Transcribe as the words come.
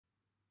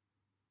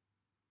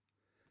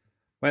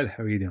Well,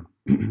 how are you doing?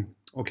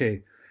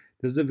 Okay,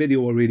 this is a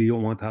video I really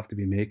don't want to have to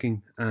be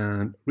making,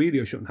 and really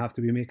I shouldn't have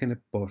to be making it,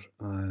 but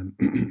um,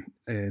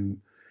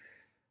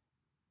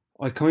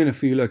 I kind of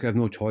feel like I have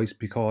no choice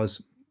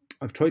because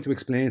I've tried to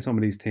explain some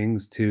of these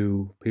things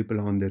to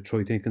people on the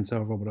Try Thinking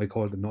server, what I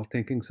call the Not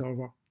Thinking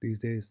server these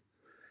days.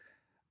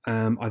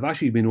 I've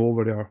actually been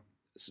over there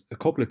a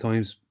couple of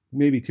times,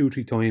 maybe two,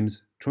 three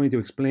times, trying to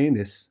explain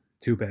this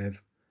to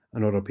Bev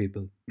and other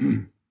people.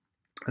 And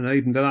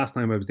even the last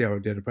time I was there, I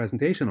did a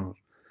presentation on it.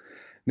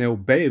 Now,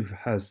 Bev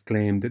has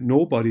claimed that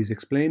nobody's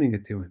explaining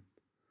it to him.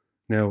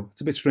 Now,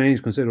 it's a bit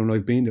strange considering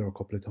I've been there a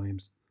couple of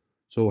times.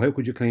 So, how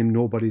could you claim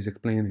nobody's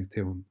explaining it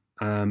to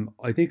him?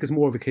 I think it's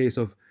more of a case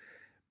of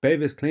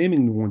Bev is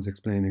claiming no one's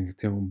explaining it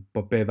to him,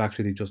 but Bev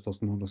actually just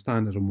doesn't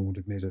understand it and won't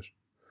admit it.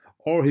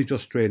 Or he's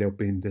just straight out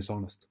being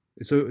dishonest.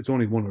 It's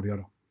only one or the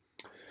other.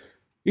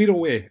 Either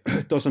way,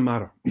 it doesn't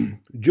matter.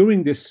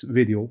 During this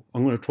video,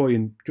 I'm going to try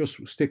and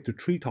just stick to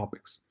three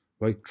topics,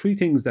 right? Three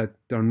things that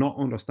they're not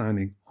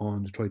understanding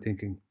on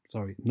the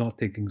Not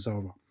Thinking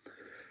server.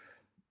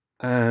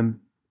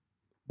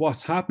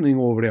 What's happening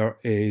over there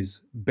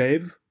is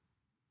Bev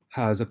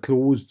has a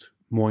closed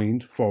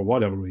mind for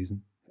whatever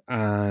reason.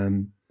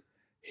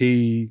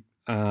 He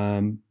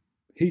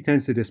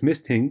tends to dismiss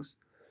things,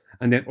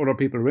 and then other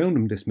people around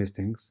him dismiss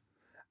things,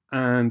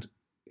 and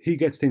he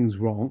gets things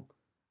wrong,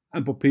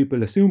 but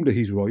people assume that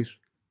he's right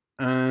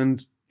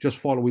and just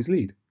follow his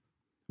lead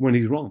when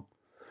he's wrong.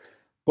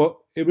 But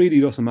it really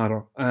doesn't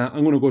matter.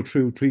 I'm going to go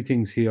through three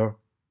things here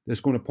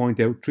that's going to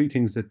point out three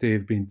things that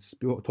they've been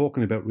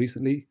talking about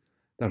recently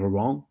that are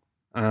wrong.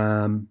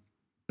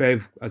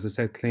 Bev, as I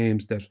said,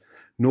 claims that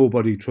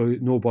nobody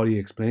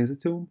explains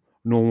it to him.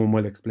 No one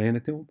will explain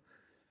it to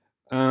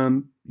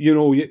him.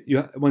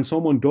 When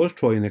someone does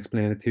try and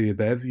explain it to you,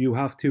 Bev, you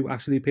have to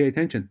actually pay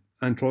attention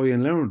and try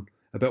and learn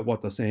about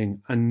what they're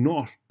saying and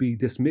not be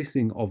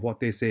dismissing of what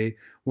they say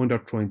when they're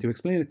trying to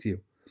explain it to you.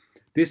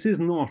 This is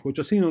not what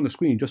you're seeing on the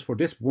screen, just for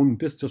this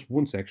just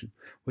one section.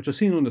 What you're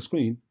seeing on the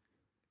screen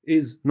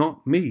is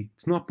not me.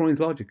 It's not Brian's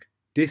Logic.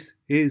 This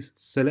is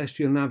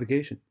celestial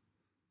navigation.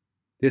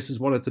 This is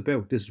what it's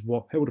about. This is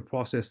how the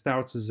process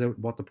starts, this is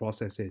what the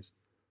process is.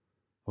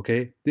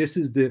 Okay? This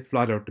is the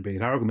flat earth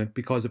debate argument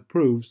because it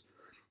proves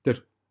that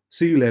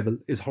sea level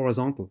is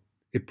horizontal.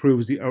 It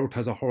proves the earth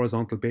has a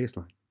horizontal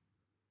baseline.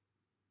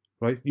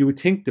 Right? You would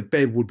think that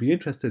Bev would be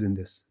interested in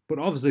this, but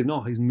obviously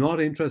not. He's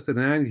not interested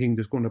in anything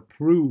that's going to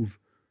prove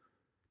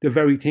the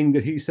very thing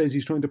that he says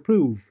he's trying to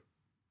prove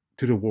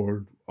to the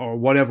world, or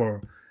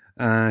whatever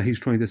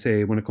he's trying to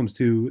say when it comes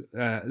to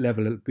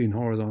level being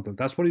horizontal.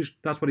 That's what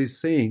he's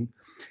saying.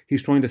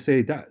 He's trying to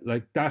say that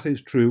that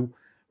is true,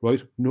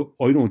 right? No,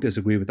 I don't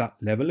disagree with that.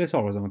 Level is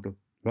horizontal,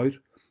 right?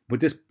 But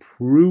this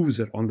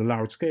proves it on the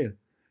large scale.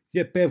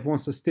 Yet Bev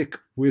wants to stick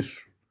with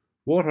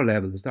water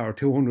levels that are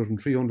 200 and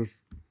 300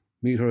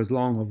 meters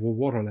long of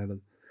water level,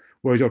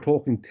 whereas you're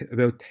talking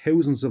about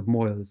thousands of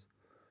miles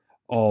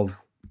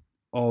of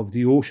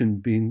the ocean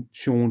being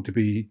shown to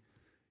be,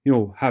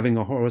 having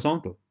a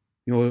horizontal,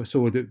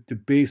 so the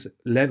base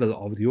level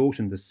of the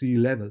ocean, the sea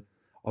level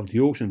of the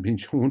ocean being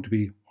shown to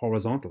be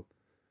horizontal.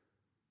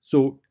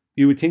 So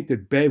you would think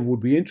that Bev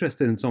would be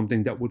interested in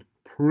something that would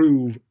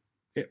prove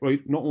it,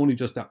 right? Not only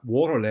just that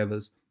water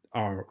levels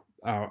are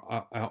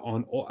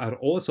on at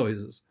all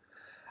sizes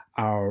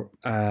are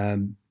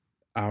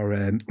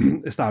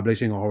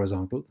establishing a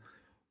horizontal,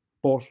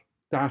 but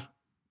that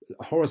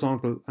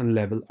horizontal and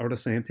level are the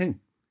same thing.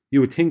 You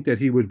would think that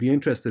he would be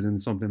interested in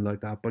something like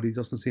that, but he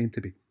doesn't seem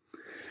to be.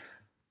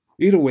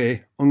 Either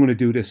way, I'm going to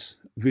do this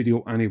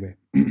video anyway.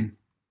 I'm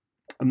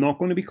not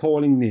going to be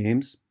calling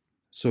names,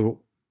 so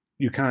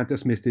you can't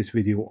dismiss this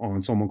video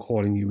on someone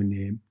calling you a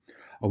name.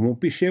 I won't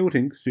be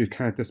shouting, so you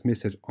can't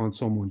dismiss it on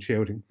someone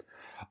shouting.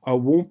 I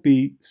won't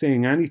be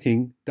saying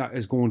anything that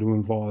is going to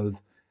involve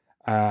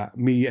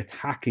me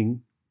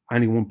attacking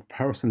anyone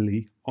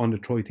personally on the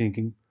Try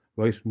Thinking,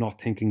 right, Not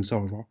Thinking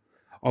server.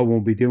 I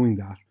won't be doing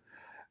that.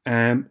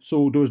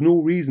 So there's no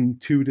reason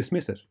to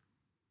dismiss it,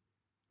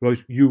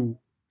 right?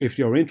 If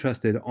you're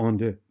interested on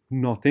the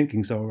Not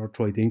Thinking server,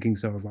 Try Thinking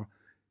server,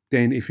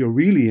 then if you're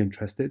really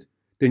interested,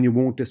 then you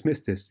won't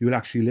dismiss this. You'll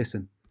actually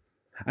listen.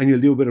 And you'll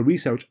do a bit of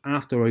research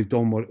after I've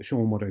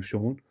shown what I've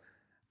shown,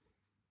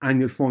 and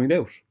you'll find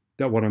out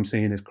that what I'm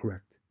saying is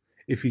correct.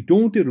 If you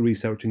don't do the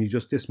research and you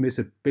just dismiss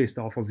it based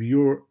off of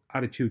your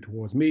attitude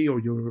towards me or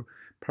your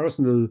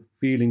personal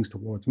feelings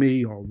towards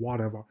me or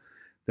whatever,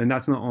 then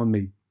that's not on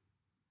me.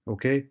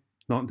 Okay?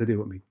 Nothing to do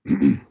with me.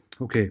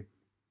 Okay.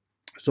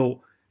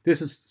 So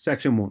this is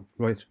section one,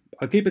 right?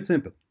 I'll keep it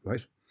simple,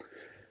 right?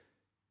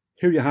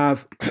 Here you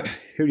have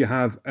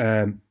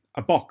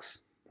a box,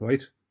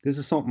 right? This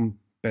is something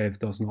Bev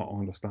does not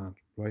understand,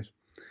 right?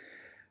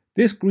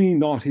 This green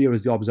dot here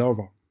is the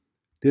observer.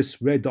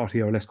 This red dot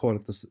here, let's call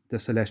it the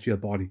celestial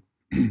body.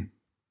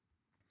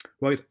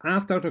 Right,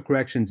 after the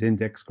corrections,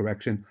 index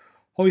correction,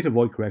 height of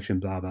eye correction,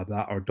 blah, blah,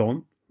 blah, are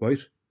done, right?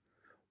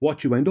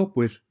 What you end up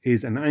with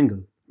is an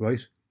angle,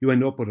 right? You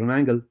end up with an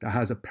angle that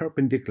has a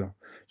perpendicular.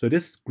 So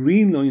this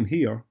green line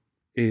here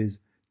is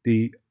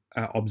the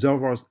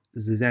observer's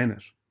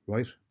zenith,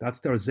 right? That's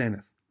their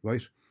zenith,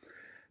 right?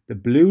 The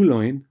blue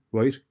line,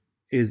 right,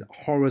 is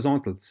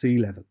horizontal sea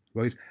level,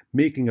 right,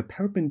 making a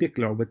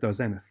perpendicular with their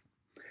zenith.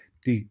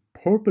 The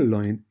purple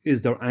line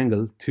is their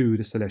angle to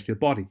the celestial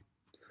body.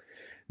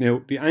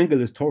 Now, the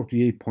angle is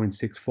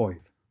 38.65,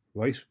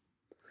 right?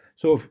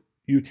 So if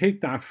you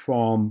take that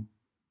from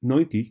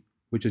 90,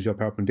 which is your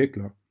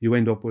perpendicular, you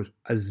end up with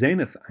a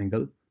zenith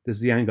angle. This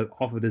is the angle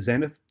off of the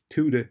zenith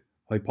to the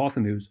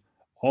hypotenuse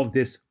of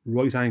this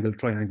right angle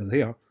triangle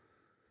here,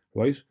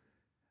 right?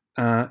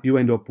 You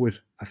end up with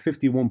a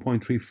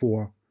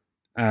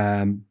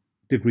 51.34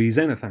 degree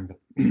zenith angle.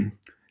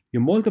 You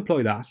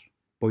multiply that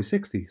by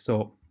 60.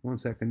 So 1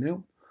 second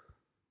now.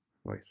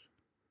 Right.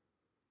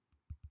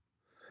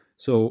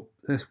 So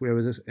this, where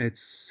is it?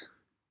 It's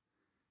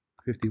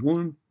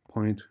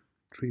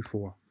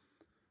 51.34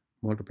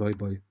 multiplied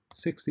by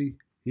 60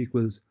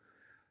 equals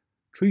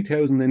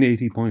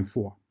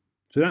 3080.4.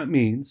 So that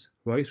means,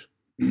 right,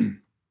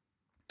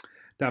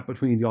 that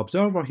between the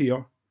observer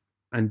here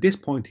and this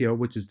point here,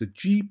 which is the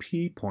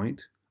GP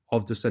point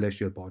of the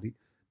celestial body,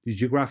 the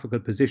geographical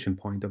position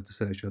point of the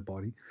celestial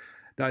body,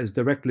 that is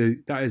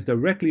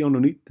directly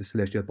underneath the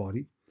celestial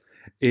body.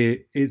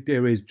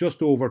 There is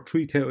just over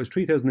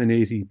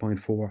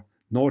 3080.4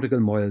 nautical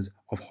miles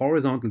of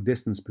horizontal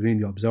distance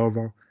between the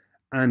observer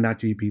and that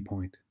GP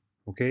point.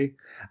 Okay,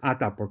 at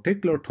that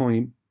particular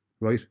time,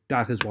 right?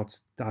 That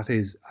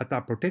is at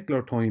that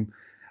particular time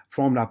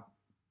from that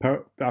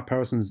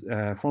person's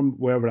from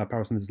wherever that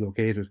person is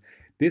located.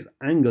 This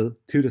angle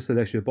to the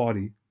celestial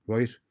body,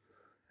 right?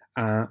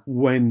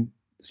 When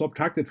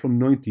subtracted from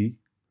 90,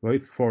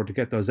 right, to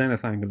get their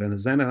zenith angle, and the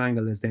zenith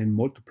angle is then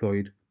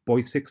multiplied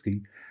by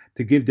 60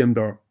 to give them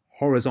their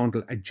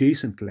horizontal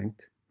adjacent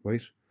length,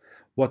 right?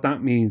 What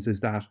that means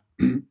is that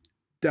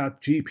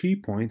that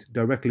GP point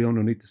directly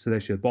underneath the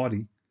celestial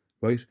body,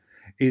 right,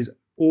 is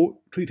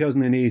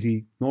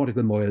 3080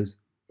 nautical miles,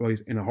 right,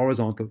 in a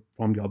horizontal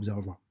from the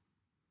observer.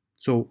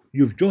 So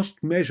you've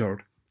just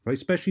measured, right,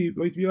 especially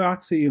right, you're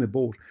at sea in a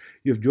boat,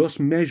 you've just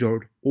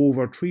measured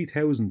over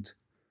 3000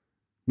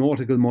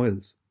 nautical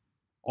miles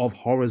of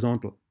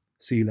horizontal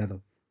sea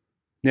level.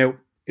 Now,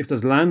 if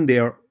there's land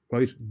there,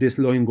 right, this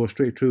line goes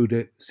straight through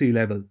the sea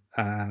level,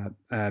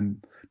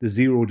 the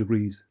 0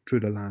 degrees through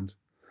the land.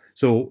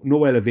 So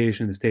no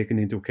elevation is taken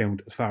into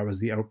account as far as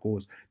the earth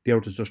goes. The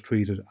earth is just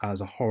treated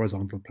as a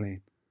horizontal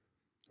plane,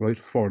 right,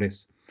 for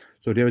this.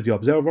 So there's the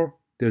observer,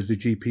 there's the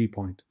GP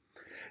point.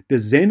 The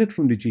zenith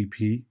from the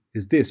GP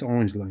is this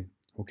orange line,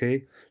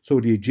 okay? So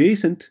the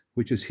adjacent,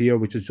 which is here,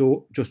 which is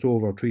just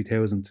over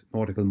 3000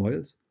 nautical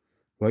miles,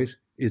 right,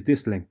 is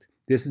this length.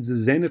 This is the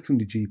zenith from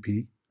the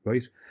GP,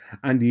 right?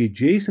 And the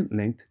adjacent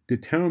length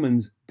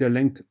determines the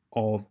length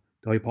of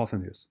the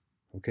hypotenuse,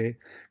 okay?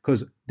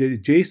 Because the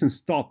adjacent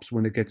stops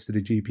when it gets to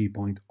the GP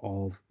point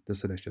of the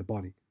celestial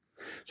body.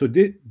 So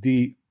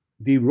the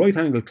right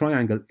angle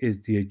triangle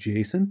is the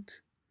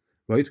adjacent,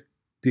 right?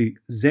 The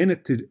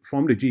zenith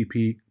from the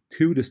GP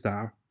to the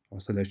star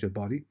or celestial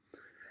body,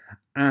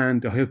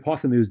 and the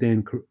hypotenuse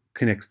then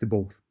connects to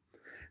both.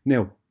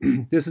 Now,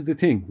 this is the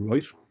thing,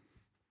 right?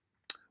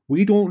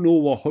 We don't know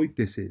what height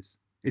this is.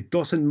 It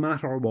doesn't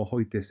matter what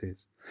height this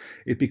is.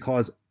 It's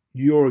because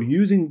you're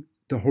using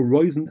the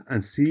horizon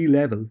and sea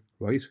level,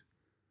 right,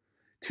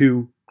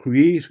 to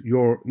create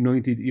your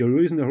 90, you're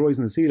using the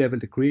horizon and sea level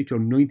to create your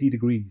 90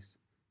 degrees,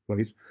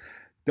 right?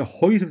 The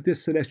height of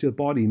this celestial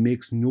body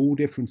makes no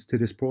difference to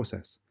this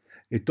process.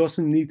 It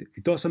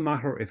doesn't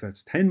matter if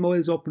it's 10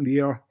 miles up in the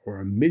air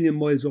or 1,000,000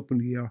 miles up in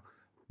the air.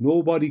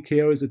 Nobody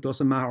cares. It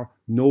doesn't matter.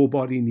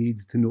 Nobody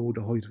needs to know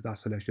the height of that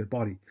celestial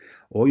body.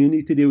 All you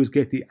need to do is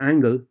get the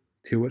angle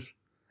to it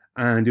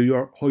and do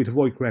your height of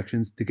void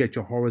corrections to get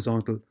your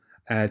horizontal,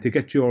 to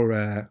get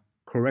your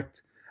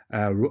correct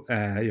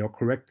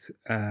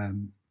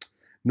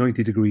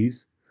 90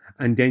 degrees,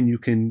 and then you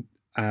can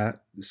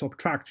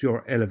subtract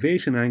your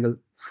elevation angle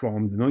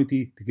from the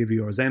 90 to give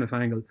you your zenith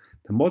angle,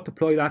 to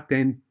multiply that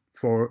then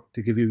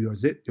to give you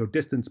your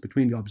distance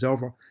between the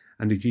observer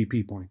and the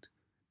GP point.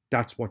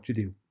 That's what you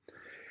do.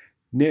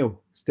 Now,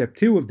 step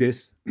 2 of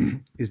this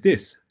is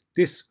this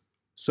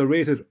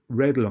serrated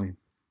red line.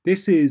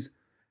 This is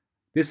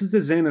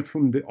the zenith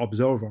from the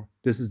observer.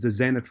 This is the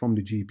zenith from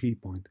the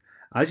GP point.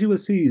 As you will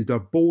see, they're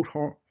both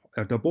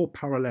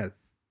parallel,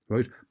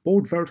 right?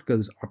 Both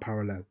verticals are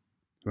parallel,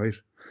 right?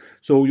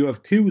 So you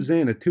have two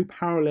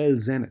parallel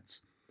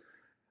zeniths.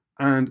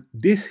 And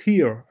this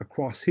here,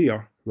 across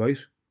here, right,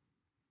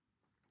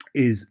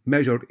 is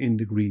measured in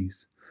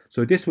degrees.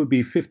 So this would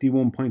be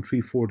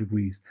 51.34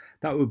 degrees.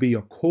 That would be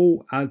your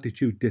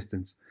co-altitude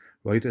distance,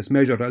 right? It's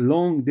measured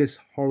along this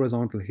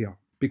horizontal here.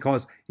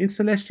 Because in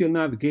celestial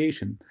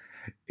navigation,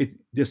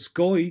 the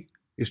sky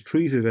is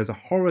treated as a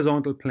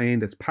horizontal plane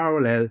that's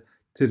parallel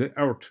to the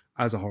earth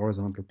as a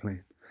horizontal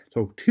plane.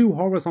 So two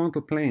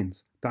horizontal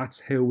planes,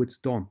 that's how it's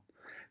done.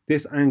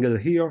 This angle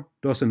here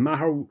doesn't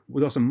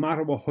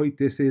matter what height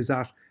this is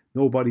at,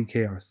 nobody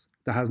cares.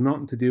 That has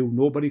nothing to do,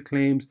 nobody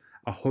claims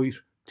a height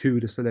to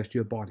the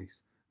celestial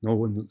bodies, No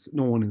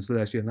one in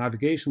celestial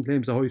navigation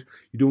claims a height.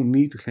 You don't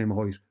need to claim a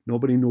height.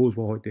 Nobody knows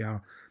what height they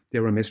are.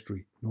 They're a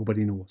mystery.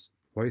 Nobody knows,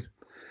 right?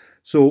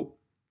 So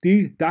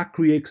that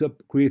creates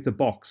a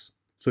box.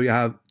 So you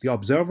have the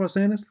observer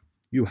zenith,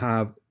 you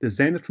have the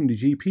zenith from the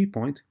GP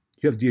point,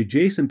 you have the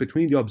adjacent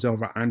between the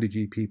observer and the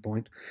GP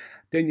point,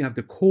 then you have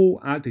the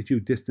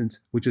co-altitude distance,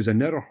 which is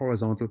another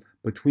horizontal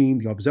between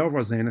the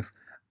observer zenith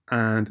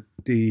and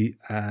the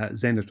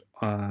zenith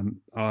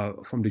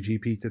from the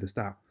GP to the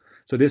star.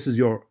 So this is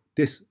your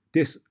this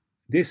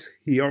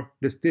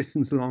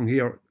distance along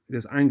here,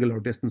 this angular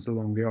distance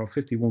along here of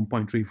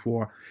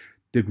 51.34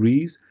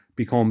 degrees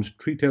becomes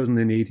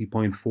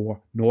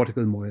 3080.4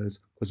 nautical miles,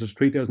 because there's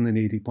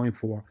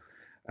 3080.4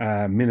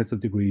 minutes of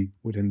degree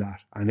within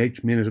that, and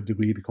each minute of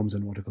degree becomes a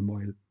nautical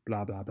mile,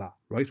 blah blah blah,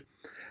 right?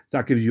 So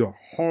that gives you a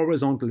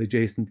horizontal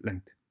adjacent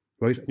length,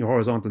 right? And your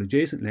horizontal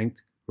adjacent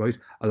length, right,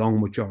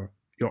 along with your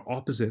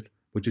opposite,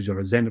 which is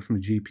your zenith from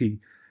the GP,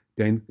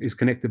 then is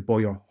connected by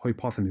your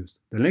hypotenuse.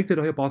 The length of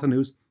the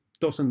hypotenuse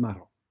doesn't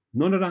matter.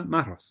 None of that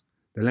matters.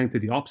 The length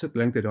of the opposite, the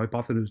length of the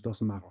hypotenuse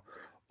doesn't matter.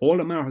 All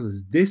that matters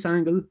is this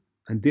angle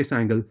and this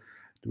angle,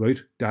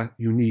 right, that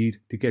you need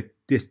to get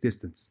this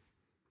distance.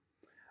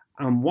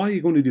 And what are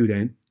you going to do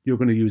then? You're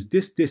going to use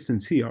this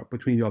distance here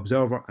between the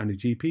observer and the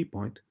GP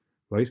point,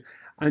 right?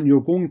 And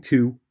you're going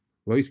to,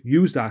 right,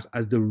 use that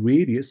as the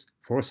radius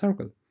for a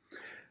circle.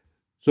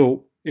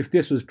 So if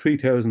this was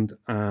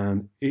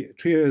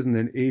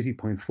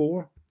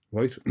 3080.4,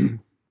 right,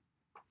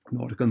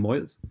 nautical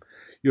miles,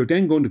 you're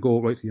then going to go,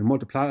 right, you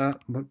multiply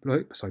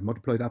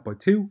that by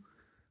 2,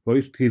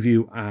 right, to give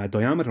you a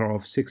diameter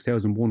of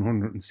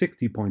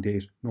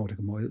 6,160.8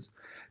 nautical miles.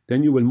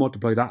 Then you will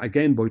multiply that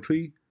again by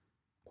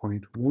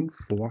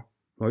 3.14,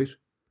 right,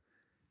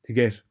 to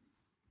get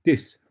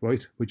this,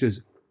 right, which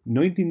is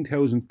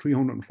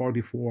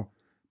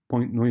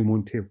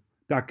 19,344.912.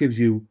 That gives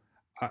you,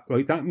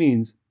 right, that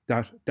means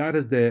that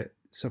is the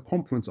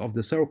circumference of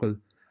the circle,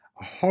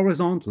 a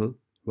horizontal,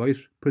 right,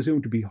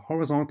 presumed to be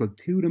horizontal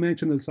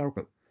two-dimensional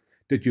circle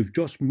that you've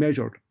just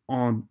measured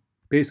on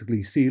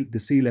basically the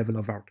sea level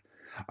of Earth.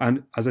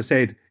 And as I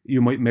said,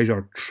 you might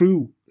measure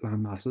true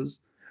land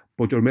masses,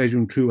 but you're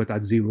measuring true at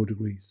that 0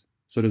 degrees.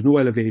 So there's no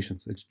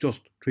elevations. It's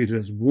just treated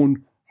as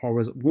one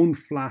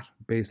flat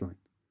baseline,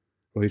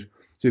 right?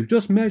 So you've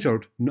just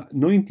measured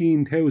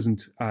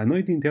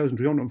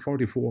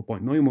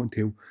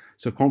 19,344.912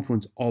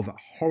 circumference of a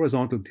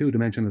horizontal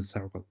two-dimensional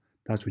circle.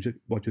 That's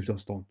what you've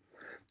just done.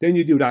 Then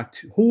you do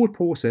that whole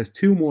process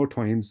 2 more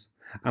times,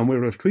 and where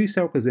those 3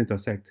 circles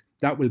intersect,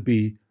 that will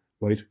be,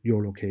 right,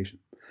 your location.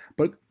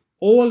 But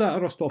all that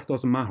other stuff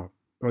doesn't matter,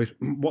 right?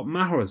 What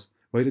matters,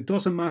 right? It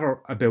doesn't matter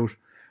about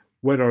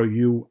whether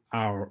you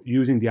are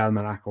using the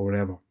almanac or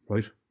whatever,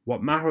 right?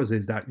 What matters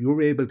is that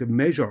you're able to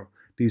measure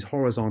these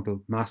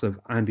horizontal massive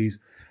and these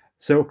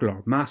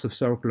massive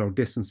circular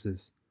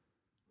distances,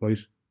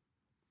 right,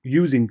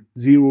 using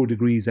 0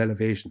 degrees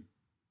elevation,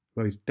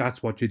 right?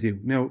 That's what you do.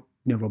 Now,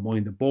 never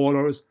mind the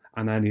ballers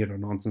and any other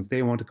nonsense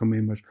they want to come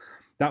in with.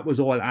 That was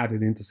all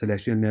added into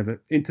celestial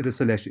navigation in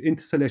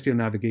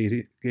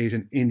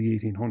the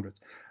 1800s.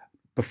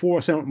 Before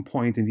a certain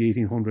point in the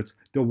 1800s,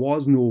 there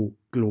was no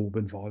globe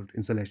involved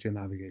in celestial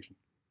navigation,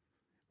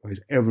 right?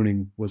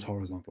 Everything was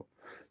horizontal.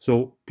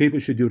 So people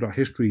should do their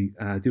history,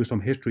 do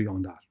some history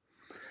on that.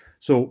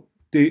 So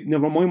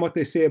never mind what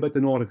they say about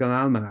the Nautical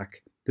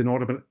Almanac. The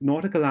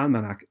Nautical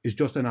Almanac is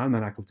just an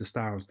almanac of the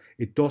stars.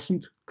 It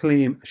doesn't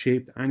claim a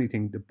shape to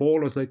anything. The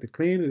ballers like to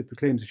claim it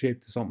claims a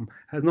shape to something. It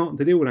has nothing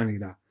to do with any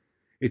of that.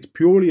 It's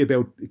purely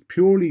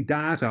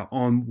data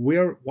on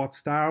what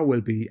star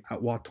will be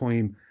at what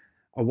time,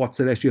 or what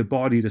celestial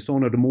body the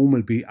sun or the moon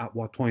will be at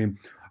what time,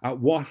 at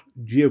what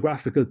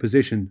geographical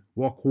position,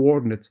 what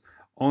coordinates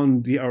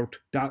on the Earth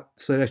that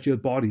celestial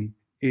body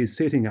is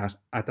sitting at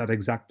that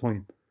exact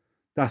time.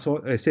 That's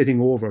what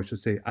sitting over, I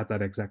should say, at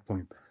that exact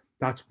time.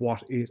 That's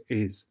what it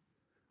is,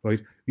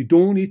 right? You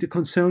don't need to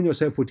concern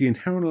yourself with the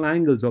internal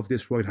angles of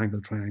this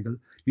right-angled triangle.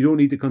 You don't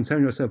need to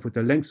concern yourself with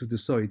the lengths of the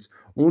sides,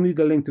 only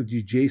the length of the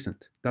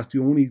adjacent. That's the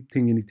only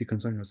thing you need to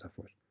concern yourself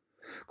with.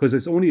 Because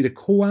it's only the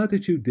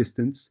co-altitude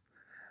distance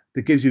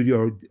that gives you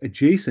your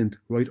adjacent,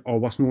 right, or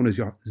what's known as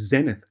your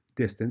zenith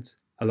distance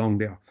along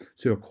there.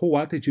 So your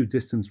co-altitude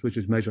distance, which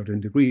is measured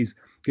in degrees,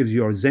 gives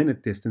you your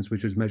zenith distance,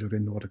 which is measured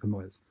in nautical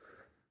miles.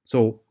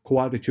 So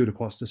co-altitude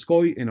across the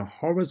sky in a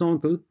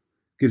horizontal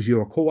gives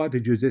you a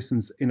co-altitude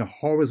distance in a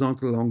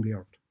horizontal along the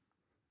Earth.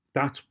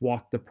 That's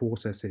what the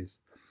process is.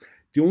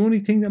 The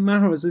only thing that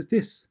matters is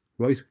this,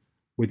 right?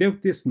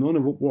 Without this, none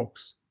of it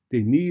works.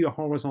 They need a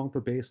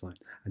horizontal baseline,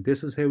 and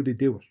this is how they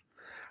do it.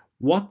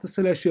 What the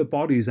celestial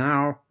bodies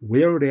are,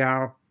 where they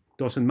are,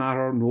 doesn't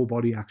matter.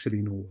 Nobody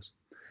actually knows.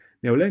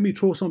 Now, let me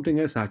throw something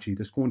else at you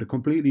that's going to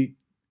completely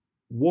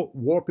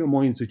warp your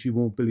minds that you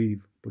won't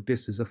believe, but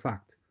this is a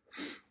fact.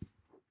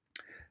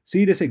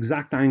 See this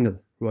exact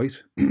angle,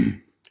 right?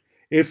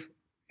 If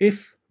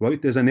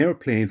right, there's an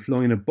airplane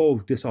flying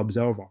above this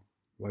observer,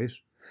 right?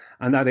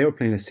 And that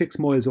airplane is 6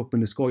 miles up in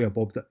the sky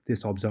above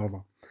this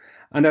observer.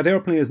 And that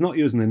airplane is not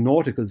using a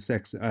nautical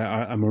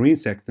a marine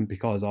sextant,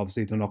 because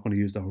obviously they're not going to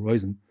use the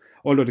horizon,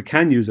 although they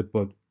can use it,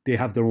 but they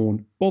have their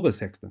own bubble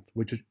sextant,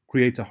 which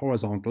creates a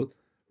horizontal,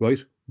 right,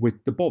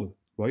 with the bubble,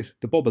 right?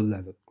 The bubble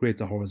level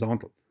creates a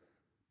horizontal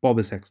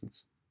bubble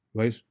sextants,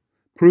 right?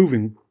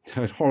 Proving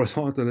that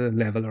horizontal and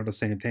level are the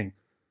same thing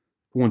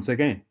once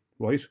again,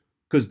 right?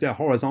 Because the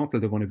horizontal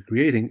they're going to be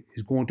creating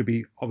is going to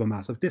be of a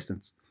massive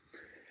distance.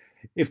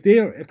 If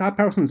that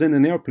person's in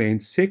an airplane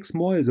 6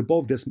 miles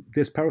above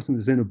this person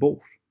is in a boat,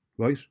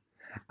 right?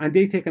 And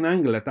they take an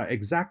angle at that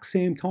exact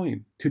same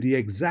time to the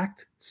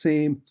exact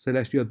same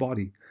celestial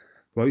body,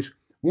 right?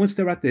 Once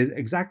they're at the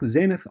exact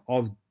zenith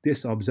of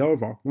this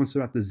observer,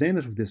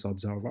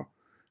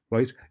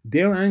 right,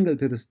 their angle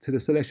to the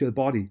celestial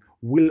body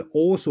will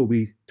also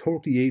be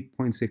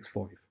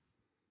 38.65.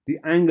 The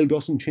angle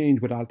doesn't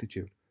change with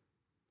altitude.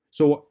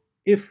 So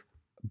if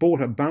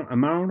both a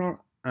mariner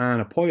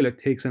and a pilot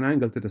takes an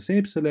angle to the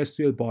same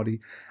celestial body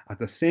at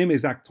the same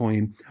exact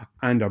time,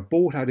 and they're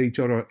both at each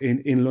other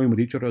in line with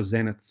each other's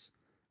zeniths,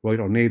 right,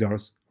 or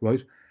nadirs,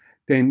 right,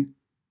 then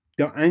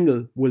their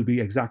angle will be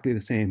exactly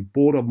the same.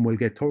 Both of them will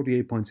get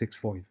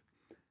 38.65.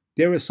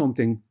 There is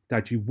something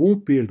that you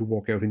won't be able to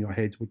work out in your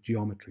heads with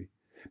geometry,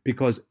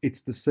 because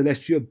it's the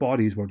celestial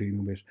bodies we're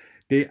dealing with.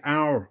 They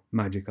are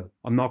magical.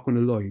 I'm not going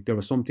to lie. There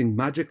is something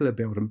magical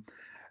about them.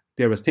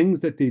 There is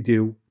things that they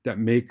do that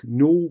make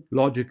no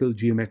logical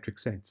geometric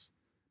sense,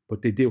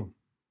 but they do them.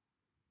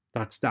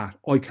 That's that.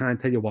 I can't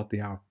tell you what they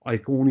are. I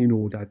only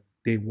know that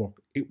they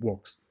work. It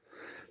works.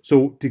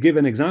 So to give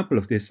an example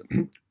of this,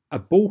 a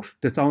boat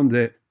that's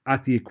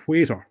at the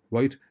equator,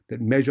 right, that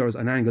measures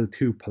an angle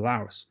to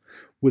Polaris,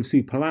 will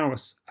see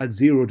Polaris at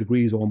 0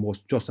 degrees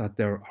almost, just at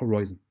their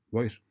horizon,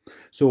 right?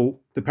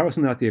 So the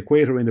person at the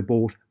equator in the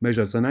boat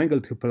measures an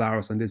angle to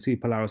Polaris, and they see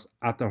Polaris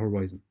at the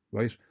horizon,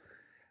 right?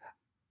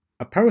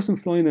 A person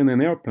flying in an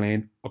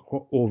airplane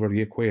over the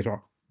equator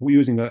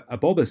using a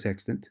bubble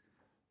sextant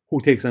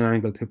who takes an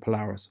angle to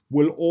Polaris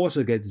will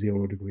also get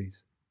 0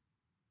 degrees.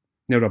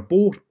 Now, they're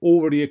both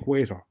over the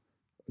equator.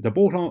 They're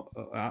both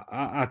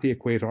at the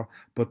equator,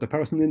 but the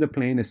person in the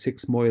plane is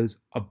 6 miles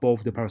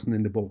above the person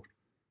in the boat.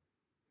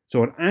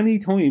 So at any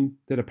time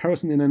that a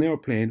person in an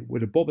airplane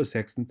with a bubble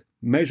sextant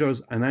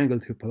measures an angle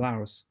to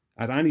Polaris,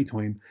 at any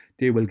time,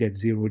 they will get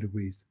 0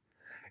 degrees.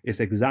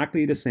 It's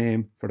exactly the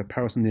same for the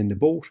person in the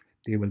boat.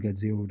 They will get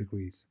 0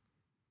 degrees.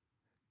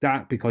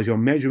 That because you're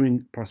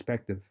measuring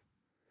perspective.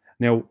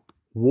 Now,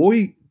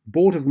 why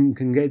both of them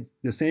can get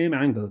the same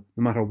angle,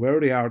 no matter where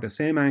they are, the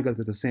same angle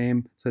to the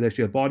same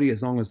celestial body,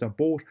 as long as they're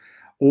both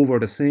over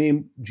the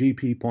same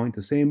GP point,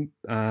 the same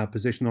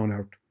position on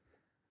Earth,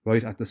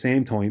 right, at the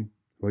same time,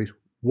 right?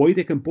 Why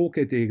they can both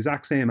get the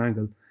exact same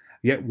angle,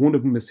 yet one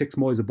of them is 6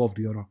 miles above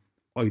the other,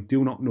 I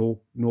do not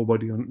know.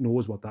 Nobody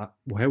knows how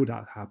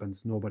that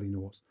happens. Nobody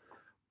knows.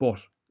 But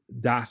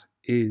that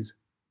is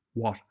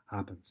what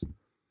happens.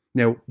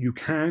 Now, you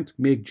can't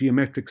make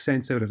geometric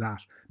sense out of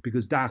that,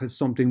 because that is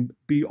something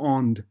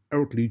beyond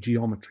earthly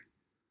geometry.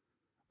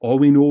 All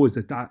we know is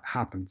that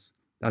happens.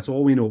 That's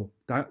all we know.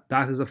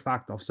 That is a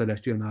fact of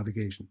celestial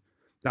navigation.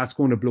 That's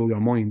going to blow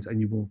your minds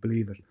and you won't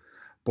believe it.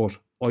 But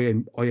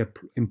I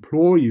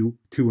implore you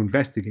to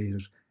investigate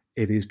it.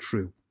 It is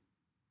true.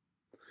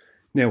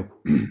 Now,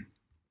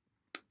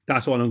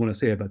 that's all I'm going to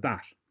say about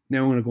that.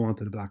 Now I'm going to go on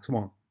to the Black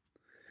Swan.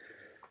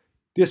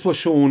 This was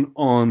shown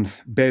on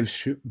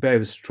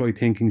Bev's Try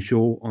Thinking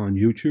show on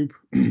YouTube.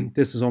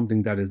 This is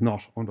something that is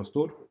not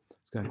understood.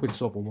 Let's get a quick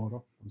sip of water.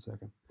 1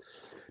 second.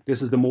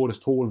 This is the modus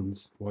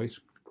tollens, right,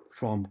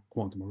 from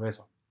Quantum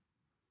Eraser.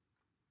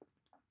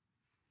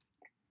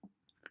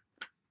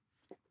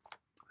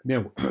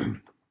 Now,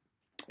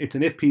 it's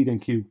an FP then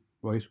Q,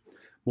 right,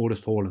 modus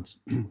tollens.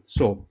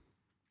 So,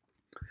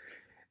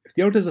 if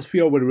the Earth is a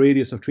sphere with a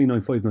radius of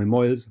 3959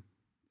 miles,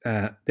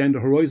 then the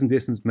horizon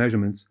distance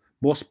measurements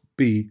must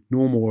be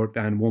no more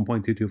than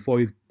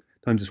 1.225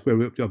 times the square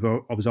root of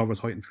the observer's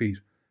height in feet,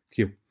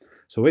 Q.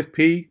 So if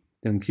P,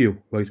 then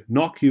Q, right?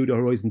 Not Q, the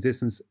horizon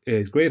distance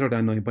is greater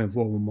than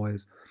 9.41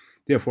 miles,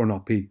 therefore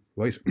not P,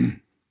 right?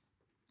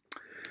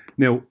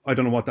 Now, I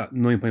don't know what that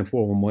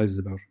 9.41 miles is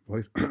about,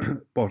 right?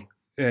 But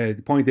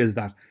the point is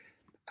that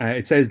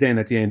it says then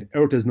at the end,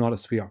 Earth is not a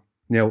sphere.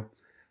 Now,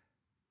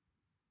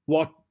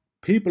 what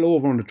people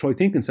over on the Try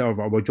Thinking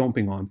server were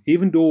jumping on,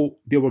 even though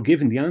they were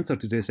given the answer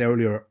to this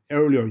earlier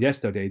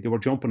yesterday, they were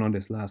jumping on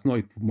this last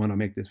night from when I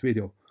make this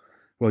video.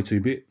 Right, so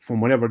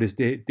from whenever this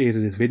date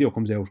of this video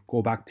comes out,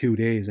 go back 2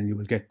 days and you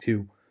will get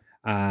to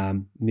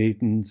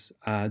Nathan's,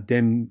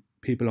 them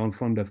people on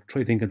front of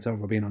Try Thinking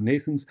server being on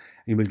Nathan's,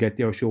 and you will get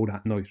their show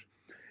that night.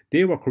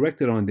 They were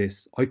corrected on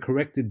this. I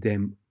corrected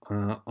them.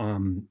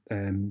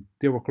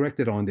 They were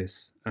corrected on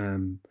this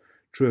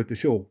throughout the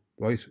show.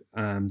 Right,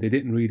 they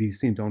didn't really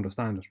seem to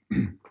understand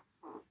it.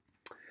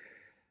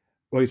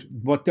 Right,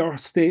 what they're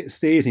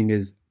stating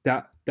is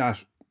that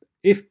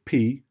if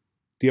P,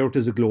 the Earth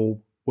is a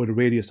globe with a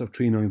radius of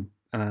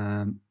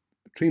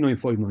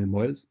 3959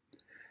 miles,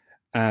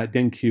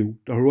 then Q,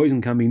 the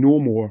horizon can be no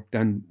more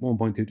than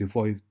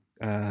 1.225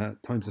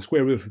 times the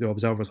square root of the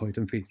observer's height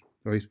in feet.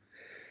 Right,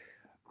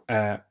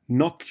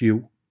 not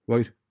Q,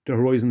 right, the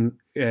horizon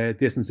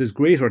distance is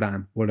greater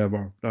than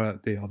whatever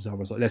the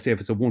observer. So let's say if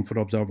it's a 1 foot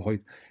observer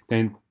height,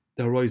 then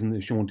the horizon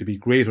is shown to be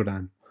greater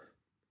than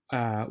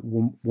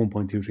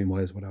 1.23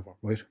 miles, whatever,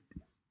 right?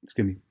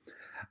 Excuse me.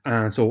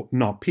 And so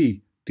not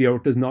P. The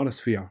Earth is not a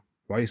sphere,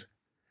 right?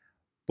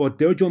 But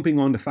they're jumping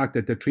on the fact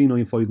that the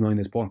 3959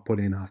 is put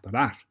in after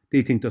that.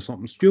 They think there's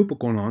something stupid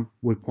going on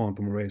with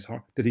Quantum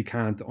Eraser, that he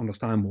can't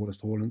understand Modus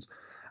Tollens,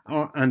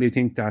 and they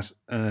think that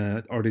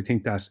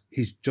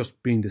he's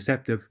just being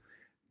deceptive.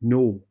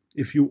 No,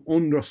 if you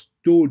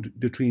understood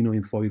the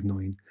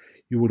 3959,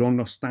 you would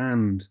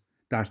understand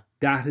that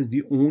that is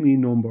the only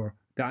number,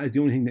 that is the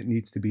only thing that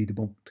needs to be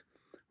debunked,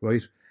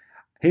 right?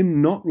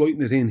 Him not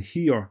writing it in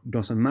here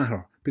doesn't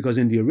matter, because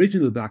in the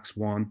original Black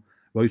Swan,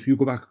 right, if you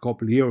go back a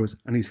couple of years,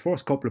 and his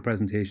first couple of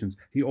presentations,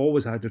 he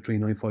always had the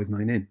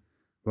 3959 in,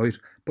 right?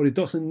 But it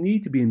doesn't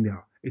need to be in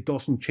there. It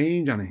doesn't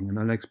change anything, and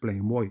I'll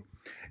explain why.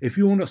 If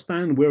you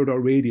understand where the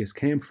radius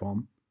came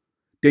from,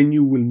 then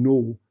you will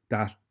know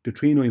that the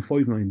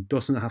 3959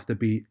 doesn't have to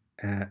be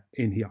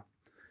in here.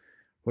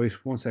 Right,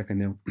 1 second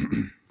now.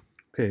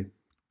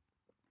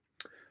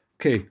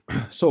 Okay,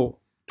 so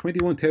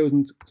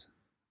 21,000,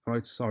 all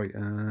right, sorry,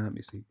 let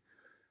me see.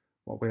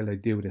 What way will I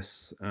do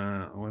this?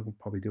 I will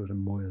probably do it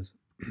in miles.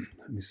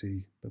 Let me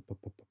see.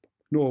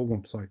 No, I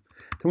won't, sorry.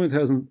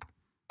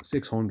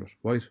 20,600,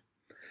 right?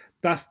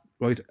 That's,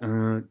 right,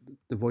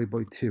 divided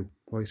by 2,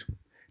 right?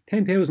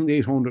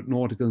 10,800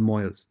 nautical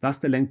miles. That's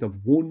the length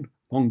of one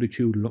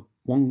longitude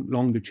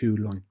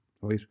line,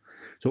 right?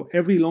 So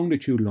every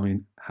longitude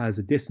line has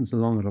a distance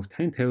along it of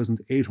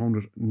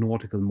 10,800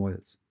 nautical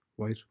miles,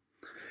 right?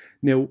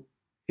 Now,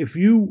 if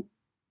you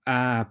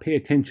pay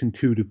attention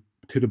to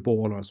the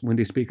ballers when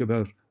they speak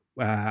about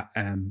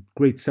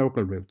great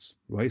circle routes,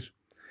 right?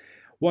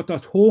 What they're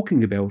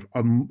talking about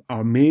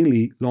are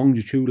mainly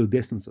longitudinal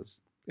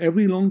distances.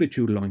 Every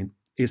longitude line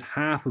is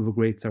half of a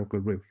great circle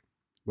route,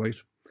 right?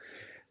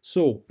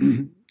 So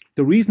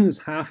the reason it's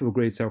half of a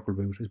great circle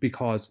route is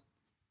because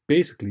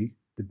basically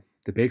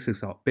the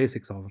basics of it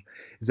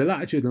is the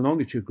latitude and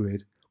longitude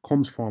grid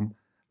comes from,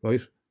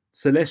 right,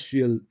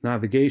 celestial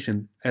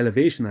navigation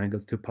elevation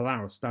angles to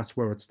Polaris. That's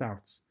where it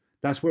starts.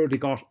 That's where they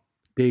got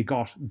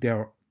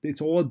their,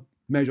 it's all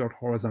measured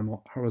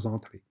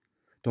horizontally.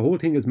 The whole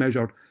thing is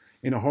measured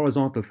in a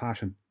horizontal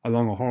fashion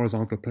along a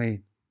horizontal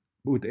plane,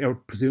 with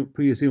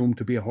presumed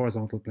to be a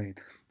horizontal plane.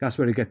 That's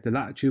where they get the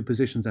latitude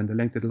positions and the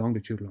length of the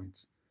longitude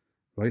lines,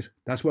 right?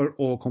 That's where it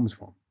all comes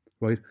from,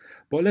 right?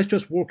 But let's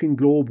just work in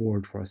globe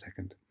world for a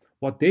second.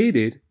 What they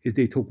did is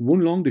they took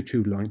one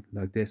longitude line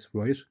like this,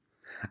 right?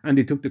 And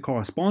they took the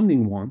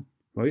corresponding one,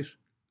 right,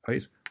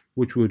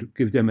 which would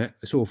give them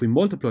so if we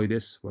multiply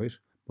this, right,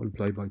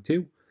 multiply by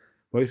 2,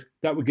 right,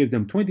 that would give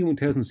them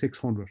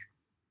 21,600,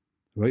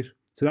 right?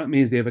 So that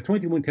means they have a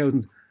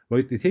 21,000,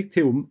 right? They take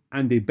 2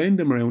 and they bend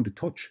them around to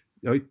touch,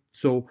 right?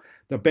 So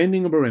they're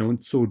bending them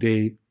around so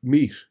they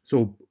meet.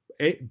 So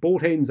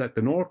both ends at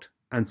the north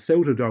and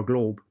south of their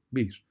globe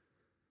meet,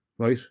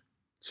 right?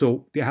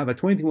 So they have a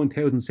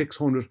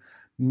 21,600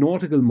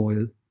 nautical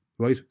mile,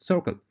 right,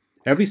 circle.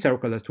 Every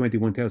circle has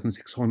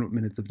 21,600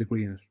 minutes of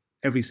degree in it.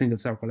 Every single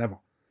circle ever.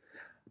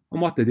 And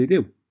what did they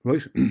do,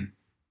 right?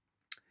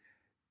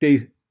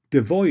 They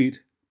divide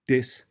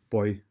this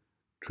by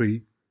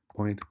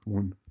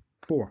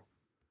 3.14,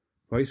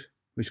 right?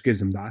 Which gives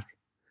them that.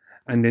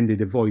 And then they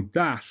divide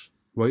that,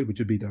 right, which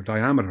would be their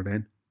diameter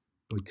then,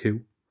 by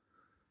 2,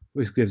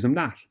 which gives them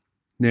that.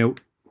 Now,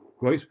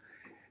 right,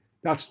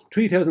 that's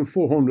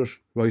 3,400,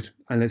 right,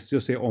 and let's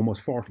just say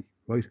almost 40,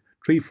 right?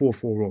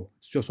 3440,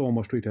 it's just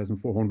almost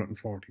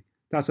 3,440.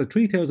 That's a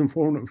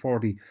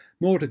 3,440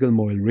 nautical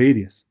mile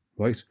radius,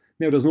 right?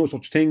 Now, there's no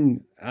such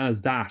thing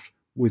as that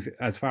with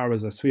as far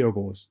as a sphere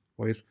goes,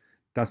 right?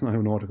 That's not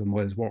how nautical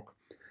miles work.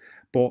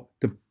 But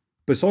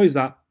besides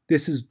that,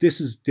 this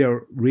is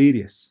their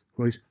radius,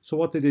 right? So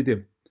what did they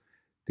do?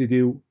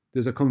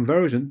 There's a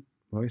conversion,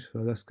 right? So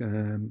let's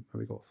here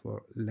we go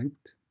for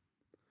length.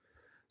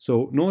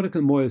 So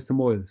nautical miles to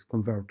miles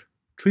convert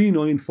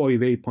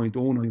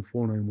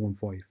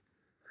 3958.094915.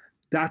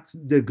 That's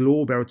the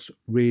globe Earth's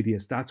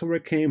radius. That's where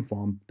it came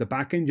from, the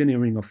back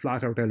engineering of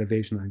flat Earth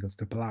elevation angles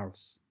to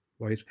Polaris,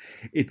 right?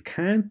 It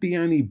can't be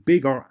any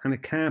bigger and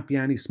it can't be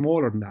any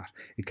smaller than that.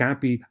 It can't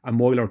be a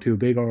mile or two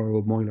bigger or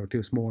a mile or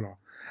two smaller.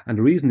 And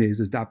the reason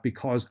is that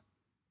because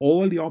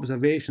all the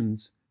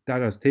observations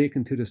that are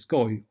taken to the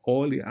sky,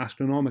 all the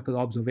astronomical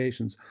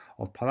observations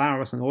of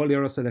Polaris and all the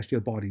other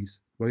celestial bodies,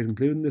 right,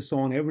 including the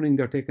sun, everything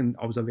they're taking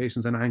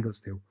observations and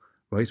angles to,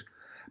 right?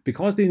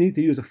 Because they need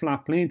to use a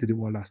flat plane to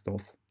do all that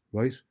stuff,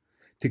 right?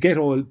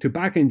 To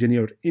back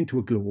engineer it into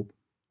a globe,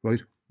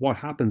 right? What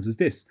happens is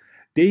this: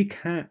 they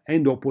can't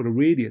end up with a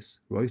radius,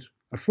 right?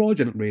 A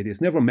fraudulent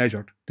radius, never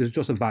measured. There's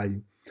just a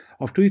value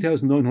of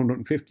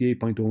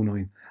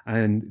 3,958.09,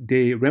 and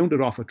they round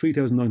it off at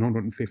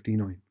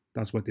 3,959.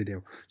 That's what they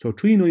do. So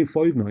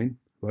 3959,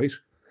 right,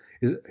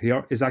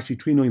 is actually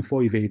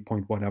 3958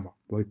 point whatever,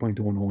 right,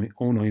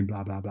 0.09,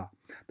 blah, blah, blah.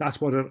 That's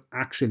what it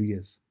actually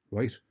is,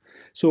 right?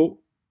 So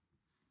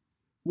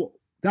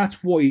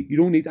That's why you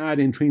don't need to add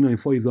in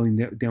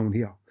 3959 down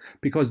here,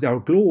 because our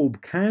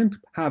globe can't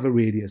have a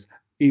radius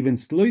even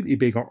slightly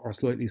bigger or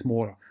slightly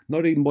smaller,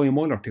 not even by a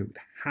mile or two. It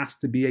has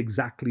to be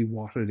exactly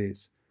what it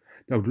is.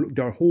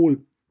 Their whole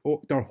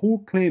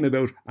claim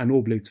about an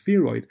oblate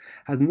spheroid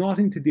has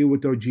nothing to do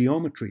with their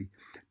geometry.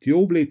 The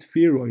oblate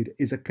spheroid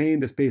is a claim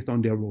that's based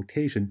on their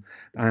rotation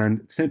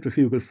and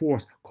centrifugal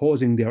force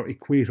causing their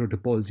equator to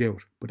bulge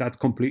out. But that's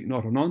complete and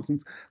utter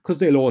nonsense, because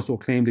they'll also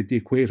claim that the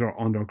equator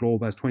on their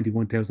globe as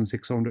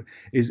 21,600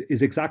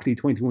 is exactly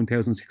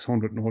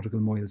 21,600 nautical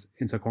miles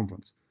in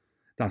circumference.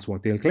 That's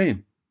what they'll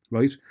claim,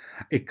 right?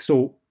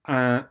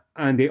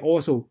 And they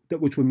also,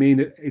 which would mean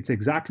that it's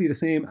exactly the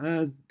same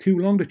as two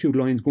longitude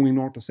lines going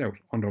north to south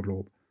on their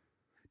globe.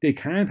 They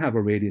can't have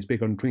a radius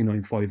bigger than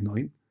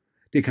 3959.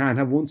 They can't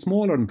have one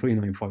smaller than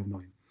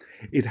 3959.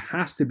 It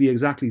has to be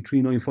exactly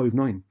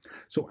 3959.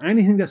 So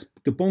anything that's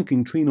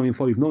debunking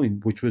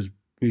 3959, which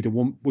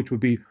would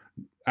be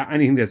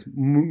anything that's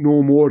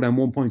no more than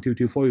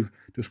 1.225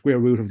 the square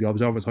root of the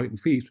observer's height in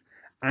feet,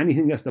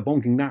 anything that's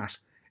debunking that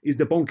is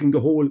debunking the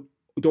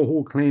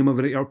whole claim of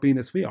the Earth being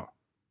a sphere.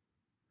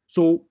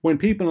 So when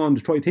people on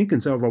the Try Thinking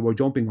server were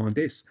jumping on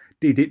this,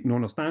 they didn't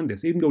understand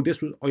this. Even though this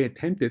was, I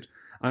attempted,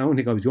 I don't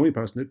think I was the only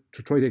person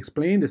to try to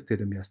explain this to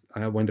them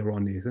when they were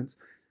on Nathan's.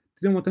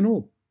 They didn't want to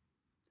know.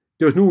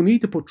 There's no need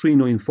to put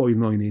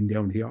 3959 in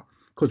down here,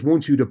 because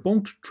once you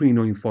debunked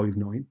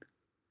 3959,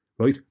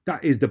 right,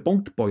 that is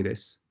debunked by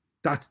this.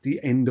 That's the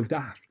end of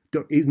that.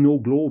 There is no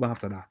globe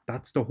after that.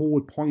 That's the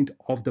whole point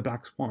of the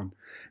Black Swan.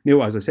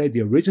 Now, as I said,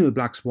 the original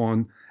Black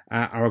Swan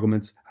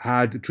arguments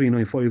had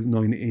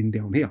 3959 in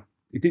down here.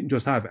 It didn't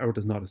just have Earth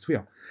is not a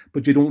sphere.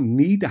 But you don't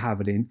need to have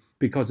it in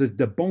because it's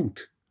debunked,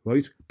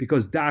 right?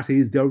 Because that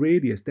is their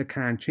radius. They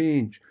can't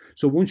change.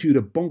 So once you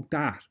debunk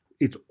that,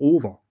 it's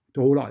over.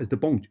 The whole lot is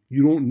debunked.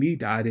 You don't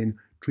need to add in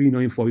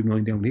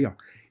 3959 down here.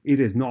 It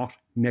is not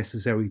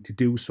necessary to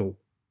do so.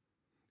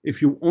 If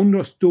you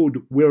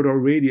understood where their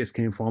radius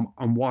came from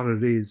and what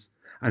it is,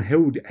 and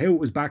how it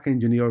was back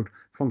engineered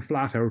from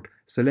flat Earth,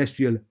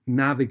 celestial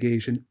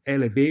navigation,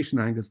 elevation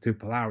angles to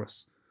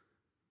Polaris,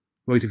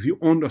 right, if you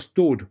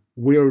understood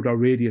where the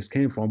radius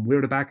came from,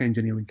 where the back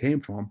engineering came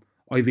from,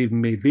 I've even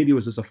made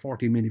videos, there's a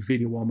 40-minute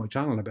video on my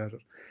channel about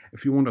it.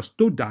 If you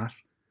understood that,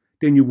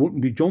 then you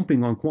wouldn't be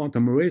jumping on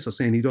Quantum Eraser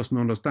saying he doesn't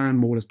understand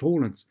modus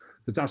tollens,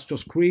 because that's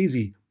just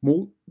crazy.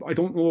 I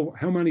don't know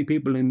how many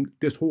people in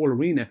this whole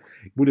arena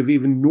would have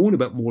even known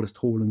about modus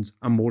tollens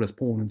and modus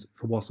ponens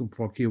if it wasn't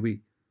for QE.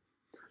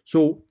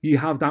 So you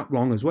have that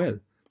wrong as well.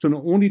 So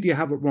not only do you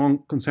have it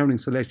wrong concerning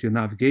celestial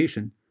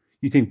navigation,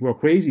 you think we're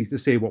crazy to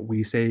say what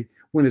we say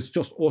when it's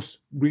just us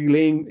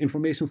relaying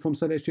information from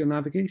celestial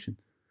navigation.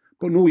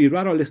 But no, you'd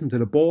rather listen to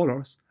the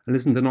ballers and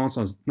listen to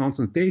nonsense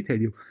they tell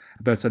you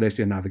about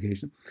celestial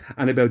navigation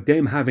and about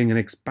them having an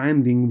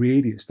expanding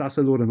radius. That's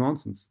a load of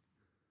nonsense.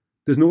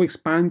 There's no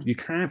you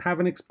can't have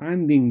an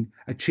expanding,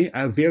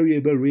 a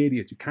variable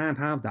radius. You can't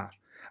have that.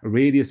 A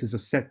radius is a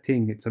set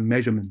thing. It's a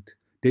measurement.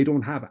 They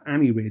don't have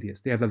any radius.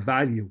 They have a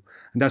value.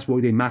 And that's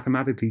why they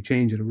mathematically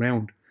change it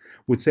around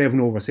with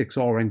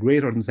 7/6r and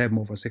greater than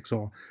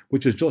 7/6r,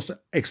 which is just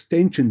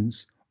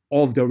extensions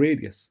of the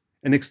radius,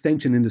 an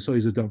extension in the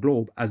size of their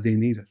globe as they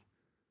need it.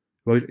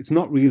 Right? It's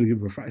not really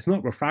it's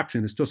not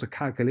refraction. It's just a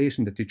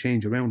calculation that they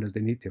change around as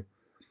they need to.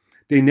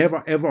 They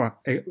never ever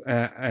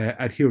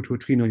adhere to a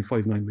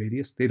 3959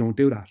 radius. They don't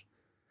do that.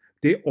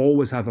 They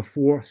always have a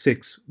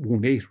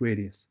 4,618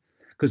 radius,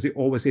 because they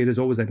always say there's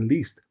always at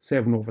least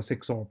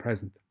 7/6r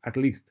present, at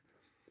least.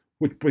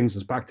 Which brings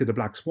us back to the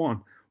Black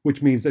Swan,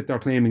 which means that they're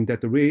claiming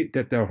that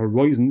their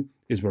horizon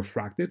is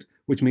refracted,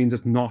 which means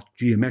it's not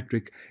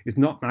geometric, it's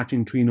not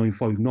matching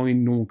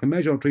 3959. No one can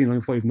measure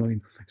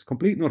 3959. It's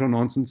complete and utter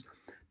nonsense.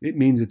 It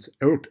means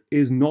Earth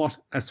is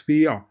not a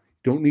sphere.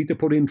 You don't need to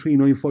put in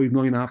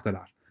 3959 after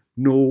that.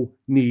 No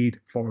need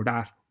for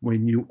that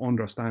when you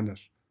understand it.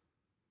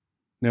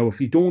 Now, if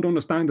you don't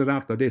understand it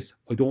after this,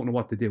 I don't know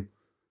what to do.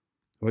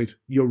 Right?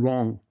 You're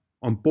wrong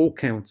on both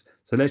counts.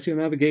 Celestial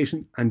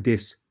navigation and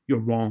this, you're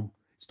wrong.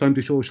 It's time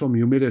to show some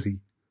humility.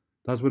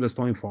 That's what it's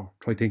time for.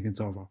 Try Thinking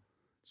server.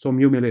 Some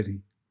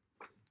humility.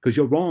 Because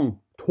you're wrong.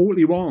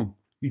 Totally wrong.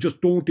 You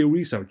just don't do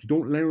research. You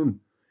don't learn.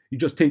 You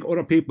just think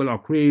other people are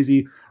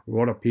crazy,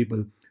 or other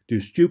people do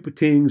stupid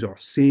things or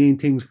saying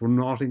things for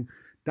nothing.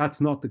 That's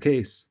not the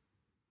case.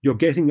 You're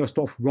getting your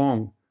stuff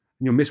wrong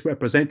and you're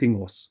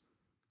misrepresenting us.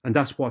 And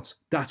that's what's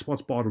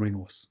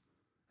bothering us.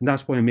 And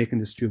that's why I'm making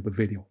this stupid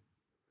video.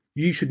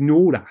 You should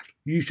know that.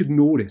 You should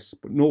know this.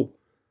 But no,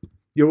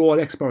 you're all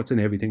experts in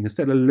everything.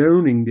 Instead of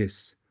learning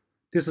this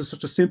is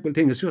such a simple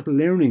thing. It's just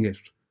learning it.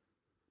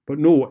 But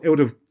no, out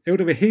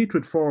of a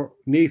hatred for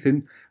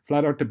Nathan,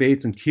 Flat Earth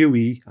Debates and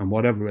QE and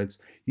whatever else,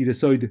 you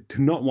decide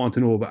to not want to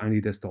know about any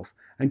of this stuff.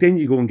 And then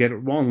you go and get it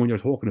wrong when you're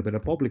talking about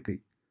it publicly.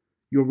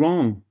 You're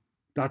wrong.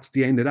 That's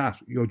the end of that.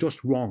 You're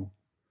just wrong.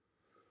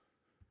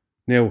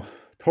 Now,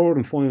 third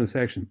and final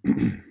section.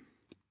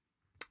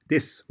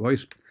 This,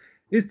 right?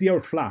 Is the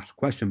Earth flat?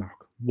 Question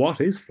mark.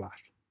 What is flat?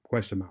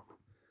 Question mark.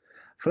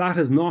 Flat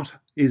is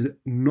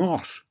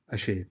not a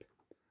shape.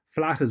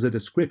 Flat is a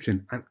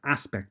description, an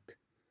aspect.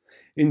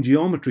 In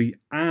geometry,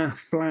 a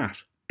flat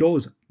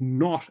does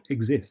not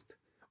exist.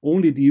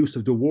 Only the use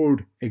of the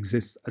word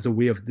exists as a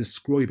way of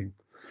describing.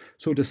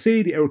 So to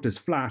say the earth is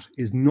flat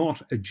is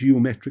not a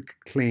geometric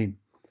claim.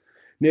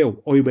 Now,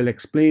 I will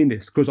explain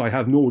this because I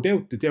have no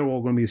doubt that they're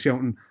all going to be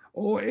shouting,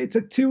 oh, it's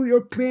a two,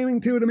 you're claiming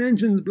two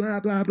dimensions,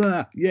 blah, blah,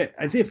 blah. Yeah,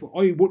 as if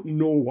I wouldn't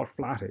know what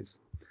flat is.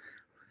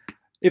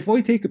 If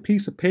I take a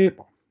piece of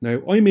paper,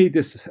 now I made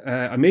this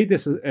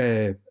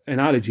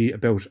analogy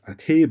about a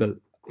table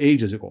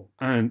ages ago,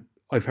 and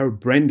I've heard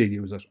Brenda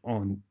use it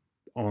on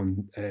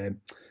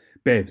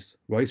BEVs,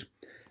 right?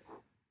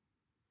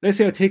 Let's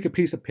say I take a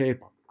piece of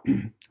paper,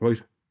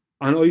 right,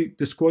 and I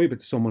describe it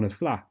to someone as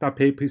flat. That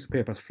piece of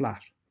paper is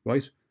flat,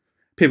 right?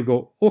 People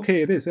go,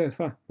 okay, it is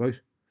flat, right?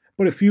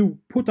 But if you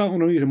put that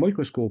underneath a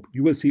microscope,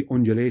 you will see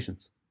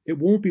undulations. It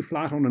won't be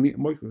flat underneath a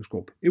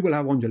microscope. It will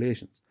have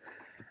undulations.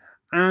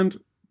 And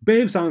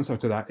Bev's answer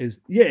to that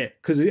is, yeah,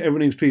 because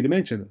everything's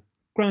three-dimensional.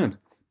 Grand.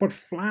 But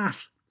flat,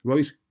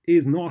 right,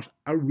 is not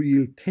a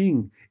real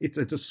thing. It's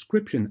a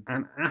description,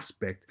 an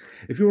aspect.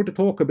 If you were to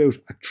talk about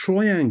a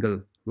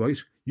triangle, right,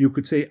 you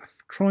could say a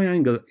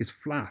triangle is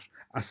flat.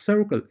 A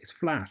circle is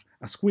flat.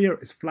 A square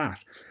is flat.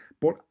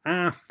 But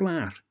a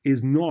flat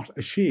is not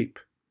a shape.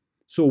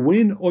 So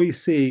when I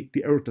say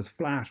the earth is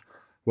flat,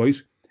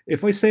 right,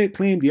 if I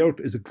claim the earth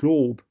is a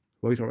globe,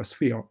 right, or a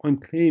sphere, I'm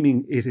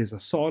claiming it is a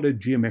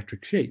solid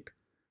geometric shape,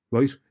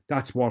 right?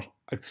 That's what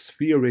a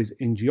sphere is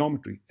in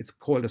geometry. It's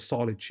called a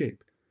solid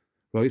shape,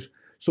 right?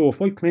 So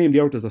if I claim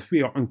the earth is a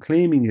sphere, I'm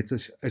claiming it's a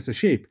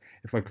shape.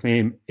 If I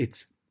claim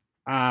it's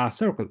a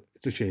circle,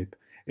 it's a shape.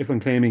 If I'm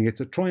claiming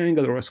it's a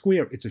triangle or a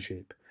square, it's a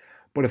shape.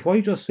 But if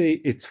I just say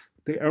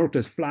the earth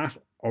is flat,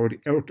 or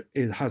the earth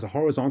has a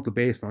horizontal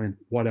baseline,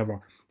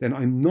 whatever, then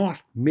I'm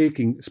not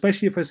making,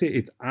 especially if I say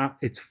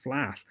it's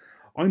flat,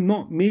 I'm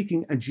not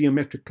making a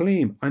geometric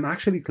claim. I'm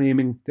actually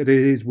claiming that it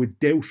is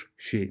without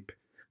shape.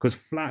 Because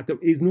flat, there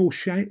is no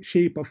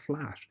shape of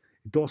flat.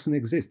 It doesn't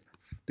exist.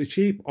 The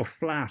shape of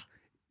flat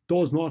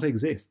does not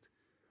exist.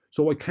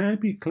 So I can't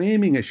be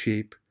claiming a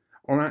shape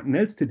or anything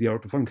else to the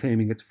earth if I'm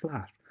claiming it's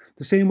flat.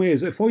 The same way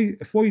as if I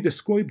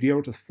describe the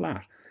earth as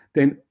flat,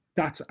 then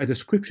that's a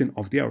description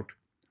of the earth.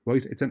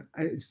 Right?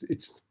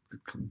 It's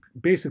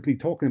basically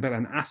talking about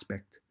an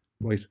aspect,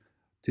 right,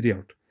 to the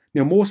earth.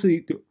 Now,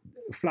 mostly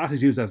flat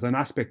is used as an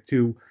aspect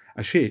to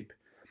a shape.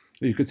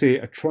 You could say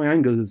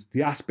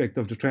the aspect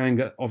of the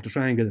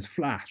triangle is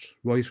flat,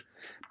 right?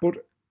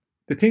 But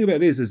the thing about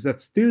it is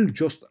that's still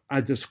just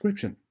a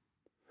description.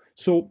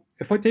 So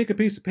if I take a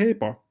piece of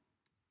paper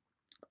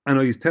and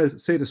I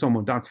say to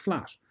someone that's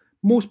flat,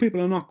 most people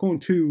are not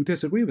going to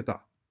disagree with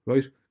that,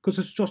 right? Because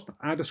it's just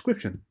a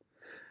description.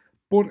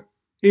 But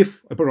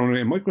if I put it on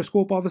a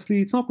microscope, obviously,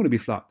 it's not going to be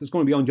flat. There's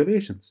going to be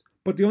undulations.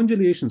 But the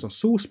undulations are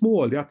so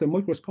small, they're at the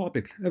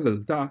microscopic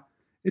level, that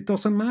it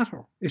doesn't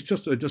matter. It's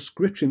just a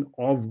description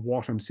of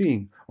what I'm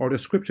seeing, or a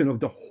description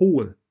of the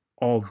whole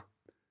of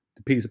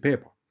the piece of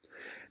paper.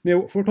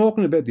 Now, if we're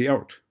talking about the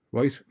earth,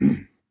 right?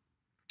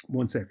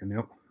 1 second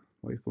now.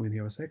 Right, go in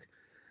here a sec.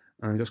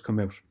 And just come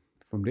out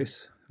from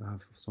this. I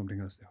have something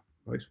else there,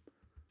 right?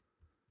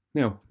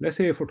 Now, let's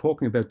say if we're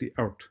talking about the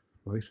earth,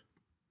 right?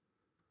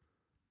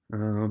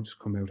 Just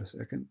come out a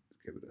second,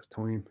 give it a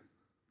time.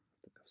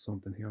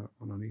 Something here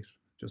underneath,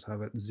 just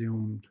have it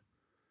zoomed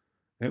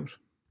out,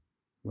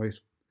 right?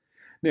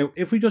 Now,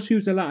 if we just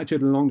use the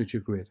latitude and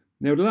longitude grid,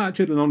 now the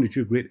latitude and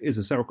longitude grid is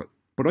a circle,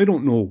 but I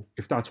don't know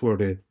if that's where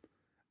the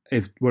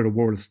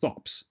world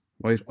stops,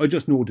 right? I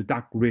just know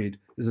that grid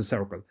is a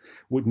circle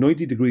with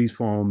 90 degrees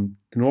from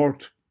the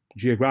north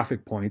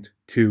geographic point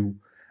to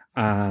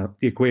the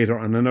equator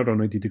and another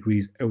 90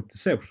 degrees out the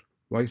south,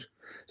 right?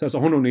 So that's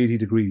 180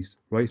 degrees,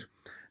 right?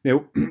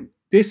 Now,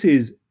 this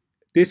is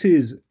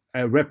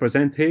a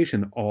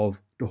representation of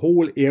the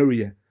whole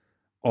area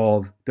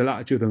of the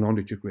latitude and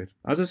longitude grid.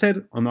 As I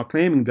said, I'm not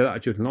claiming the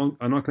latitude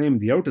I'm not claiming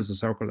the earth as a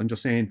circle. I'm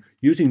just saying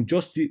using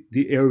just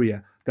the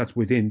area that's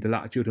within the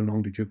latitude and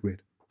longitude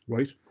grid,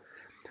 right?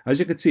 As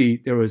you can see,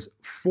 there is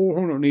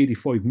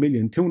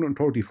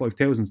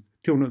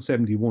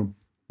 485,235,271,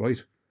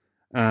 right?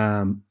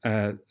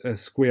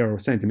 Square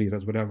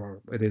centimeters, whatever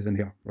it is in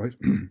here, right?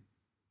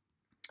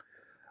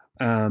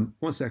 1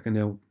 second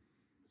now.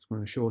 It's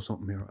going to show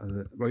something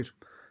here, right?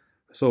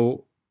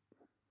 So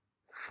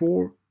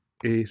 5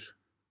 2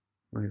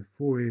 3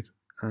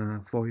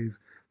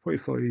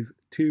 5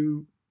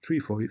 2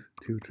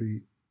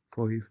 3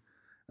 5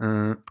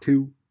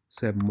 2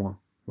 7 1,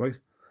 right?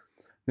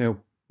 Now,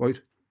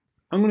 right,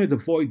 I'm going to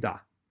divide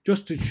that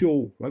just to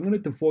show. I'm going to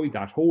divide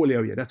that whole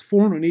area. That's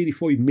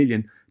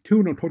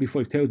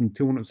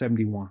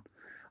 485,235,271.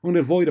 I'm going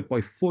to divide it by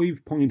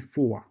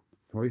 5.4,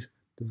 right?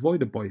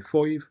 Divided by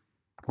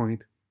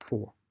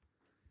 5.4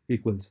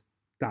 equals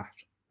that,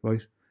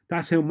 right?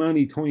 That's how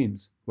many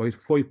times, right?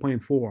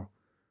 5.4,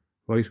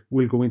 right?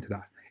 We'll go into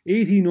that.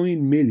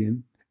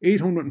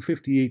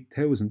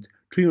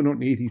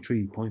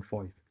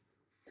 89,858,383.5.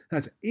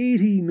 That's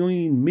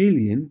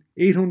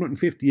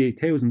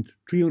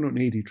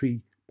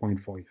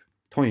 89,858,383.5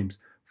 times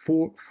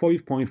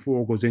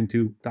 5.4 goes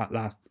into that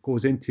last,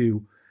 goes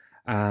into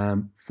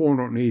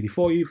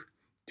 485,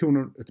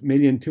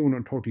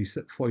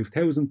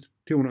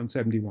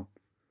 200,235,271.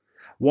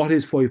 What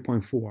is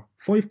 5.4?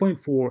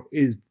 5.4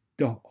 is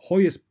the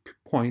highest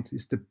point,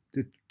 is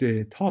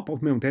the top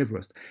of Mount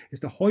Everest.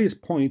 It's the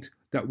highest point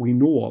that we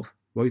know of,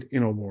 right,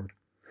 in our world.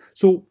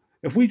 So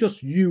if we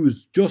just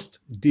use just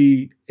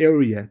the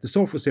area, the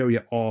surface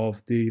area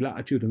of the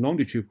latitude and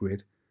longitude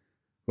grid,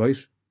 right,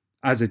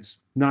 as it's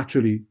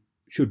naturally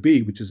should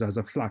be, which is as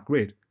a flat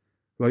grid,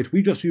 right,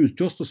 we just use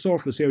just the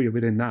surface area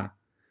within that,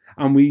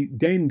 and we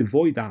then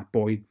divide that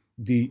by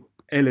the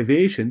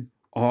elevation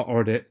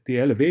or the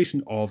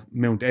elevation of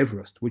Mount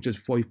Everest, which is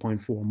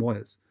 5.4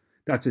 miles.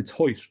 That's its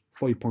height,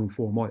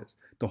 5.4 miles,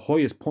 the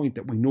highest point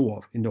that we know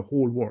of in the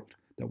whole world,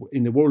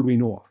 in the world we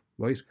know of,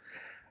 right?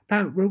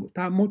 That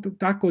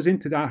goes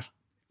into that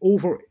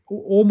over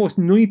almost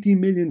 90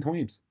 million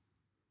times.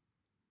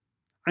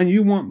 And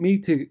you want me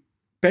to,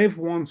 Bev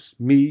wants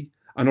me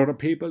and other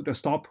people to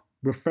stop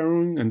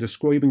referring and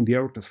describing the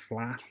earth as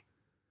flat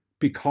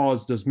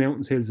because there's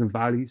mountains, hills and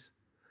valleys.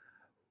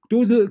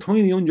 Those little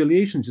tiny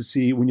undulations you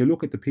see when you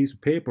look at the piece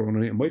of paper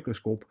under a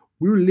microscope,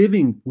 we're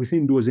living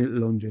within those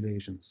little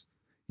undulations.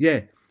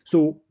 Yeah,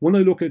 so when I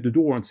look at the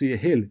door and see a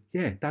hill,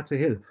 yeah, that's a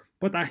hill.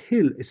 But that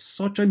hill is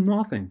such a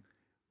nothing.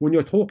 When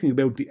you're talking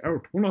about the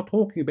earth, we're not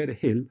talking about a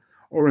hill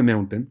or a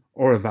mountain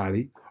or a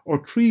valley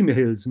or 3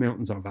 hills,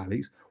 mountains or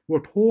valleys. We're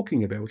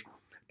talking about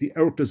the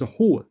earth as a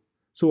whole.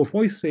 So if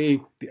I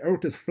say the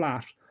earth is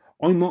flat,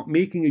 I'm not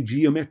making a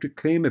geometric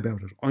claim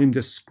about it. I'm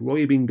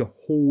describing the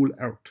whole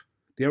earth.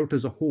 The earth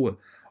as a whole.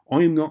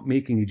 I'm not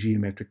making a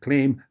geometric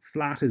claim.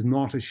 Flat is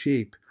not a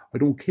shape. I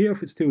don't care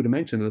if it's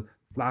two-dimensional,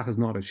 flat is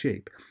not a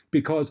shape.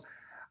 Because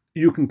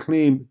you can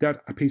claim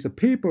that a piece of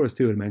paper is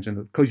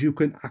two-dimensional because you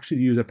can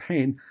actually use a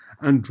pen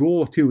and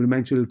draw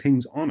two-dimensional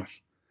things on it.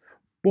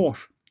 But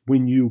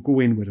when you go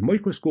in with a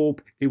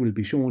microscope, it will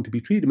be shown to be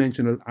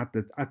three-dimensional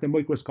at the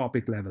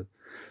microscopic level.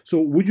 So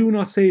would you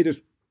not say that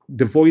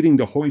dividing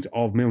the height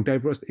of Mount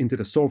Everest into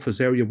the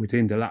surface area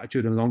within the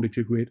latitude and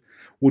longitude grid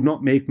would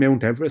not make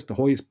Mount Everest the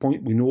highest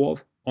point we know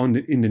of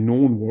in the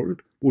known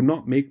world, would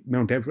not make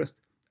Mount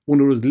Everest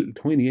one of those little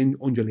tiny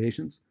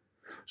undulations?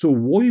 So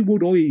why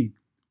would I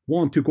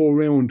want to go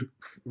around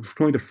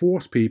trying to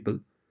force people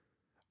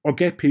or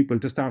get people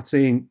to start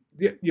saying,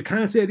 you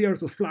can't say the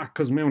earth is flat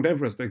because Mount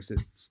Everest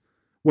exists,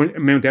 when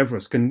Mount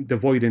Everest can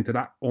divide into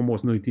that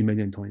almost 90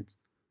 million times?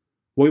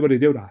 Why would I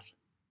do that?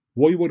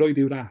 Why would I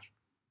do that?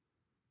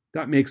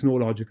 That makes no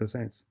logical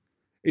sense.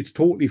 It's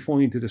totally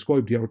fine to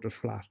describe the earth as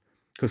flat,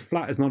 because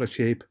flat is not a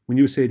shape. When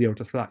you say the earth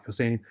is flat, you're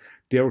saying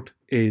the earth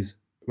is,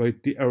 right,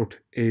 the earth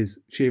is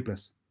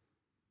shapeless.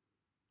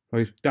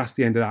 Right, that's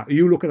the end of that.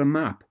 You look at a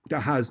map that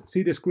has,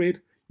 see this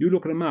grid? You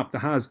look at a map that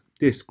has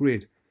this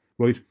grid,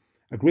 right?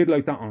 A grid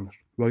like that on it,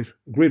 right?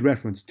 Grid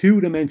reference,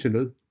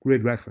 two-dimensional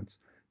grid reference.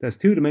 There's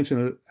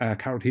two-dimensional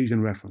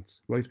Cartesian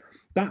reference, right?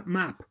 That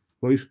map,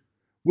 right,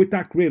 with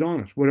that grid on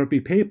it, whether it be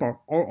paper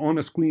or on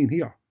a screen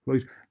here,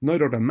 right?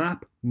 Neither the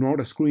map nor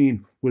the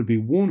screen will be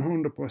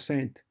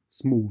 100%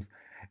 smooth.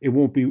 It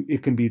won't be.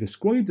 It can be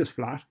described as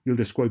flat. You'll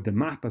describe the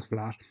map as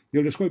flat.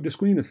 You'll describe the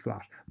screen as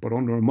flat. But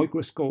under a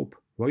microscope,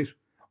 right?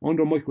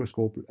 Under a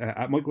microscope,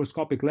 at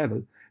microscopic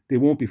level, they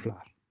won't be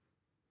flat.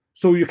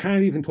 So you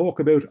can't even talk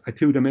about a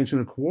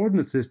two-dimensional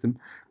coordinate system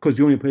because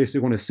the only place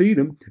you're going to see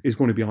them is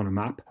going to be on a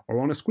map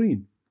or on a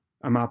screen.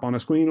 A map on a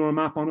screen or a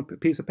map on a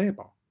piece of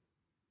paper.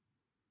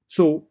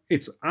 So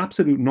it's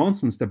absolute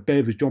nonsense that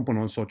Bev is jumping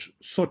on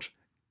such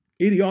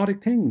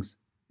idiotic things.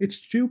 It's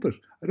stupid.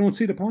 I don't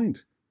see the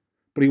point.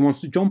 But he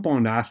wants to jump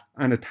on that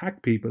and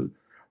attack people.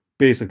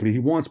 Basically, he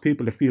wants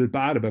people to feel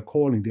bad about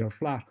calling the earth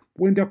flat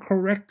when they're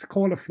correct to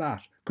call it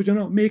flat because you're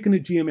not making a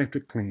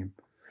geometric claim.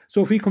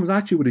 So if he comes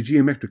at you with a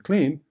geometric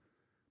claim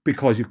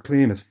because your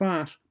claim is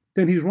flat,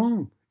 then he's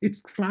wrong.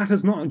 Flat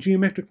is not a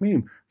geometric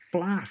claim.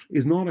 Flat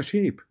is not a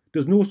shape.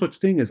 There's no such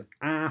thing as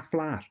a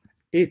flat.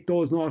 It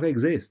does not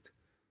exist.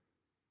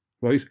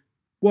 Right?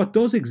 What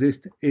does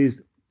exist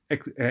is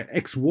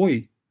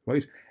XY,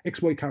 right?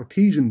 XY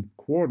Cartesian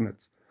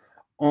coordinates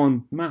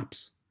on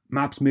maps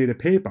made of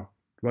paper,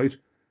 right?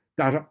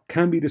 That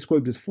can be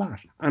described as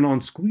flat. And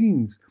on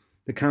screens,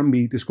 they can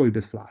be described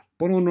as flat.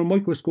 But under a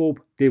microscope,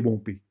 they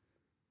won't be.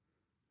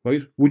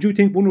 Right? Would you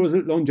think one of those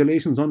little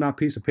undulations on that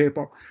piece of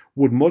paper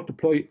would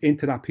multiply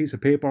into that piece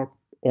of paper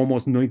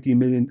almost 90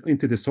 million,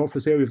 into the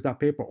surface area of that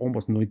paper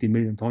almost 90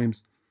 million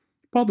times?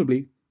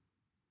 Probably,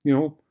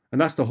 and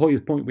that's the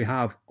highest point we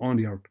have on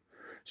the earth.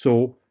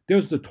 So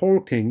there's the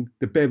third thing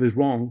that Bev is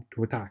wrong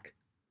to attack.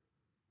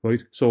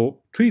 Right? So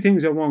 3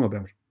 things you're wrong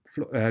about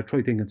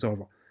tri-thinking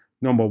solver.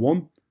 Number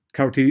 1,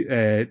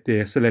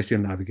 the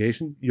celestial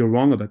navigation. You're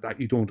wrong about that.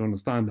 You don't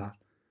understand that.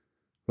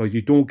 Right?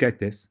 You don't get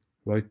this.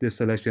 Right? This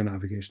celestial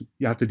navigation.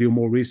 You have to do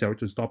more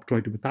research and stop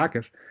trying to attack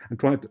it and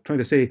trying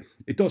to say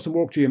it doesn't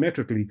work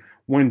geometrically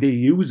when they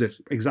use it.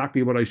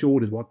 Exactly what I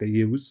showed is what they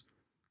use.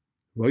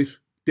 Right?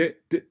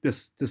 The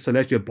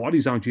celestial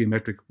bodies aren't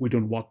geometric. We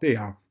don't know what they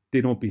are.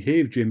 They don't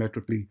behave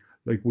geometrically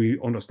like we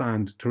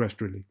understand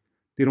terrestrially.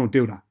 They don't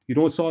do that. You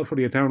don't solve for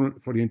the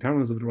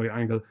internals of the right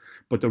angle,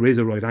 but there is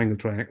a right angle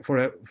triangle for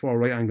a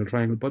right angle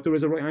triangle, but there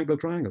is a right angle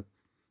triangle,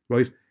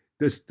 right?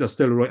 There's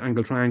still a right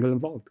angle triangle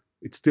involved.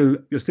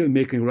 You're still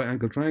making a right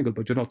angle triangle,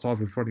 but you're not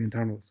solving for the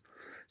internals.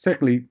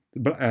 Secondly,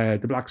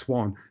 the black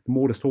swan, the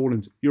modus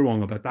tollens, you're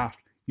wrong about that.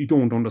 You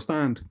don't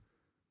understand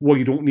why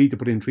you don't need to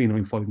put in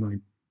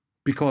 3959,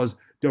 because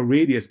the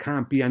radius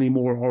can't be any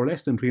more or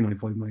less than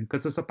 3959,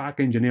 because it's a back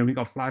engineering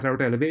of flat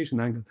earth elevation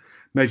angle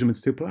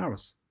measurements to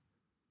Polaris.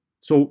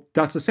 So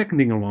that's the second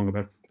thing you're wrong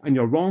about. And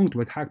you're wrong to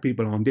attack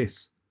people on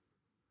this,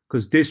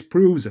 because this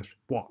proves it.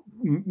 What?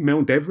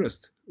 Mount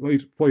Everest,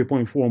 right?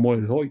 5.4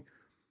 miles high.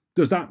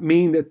 Does that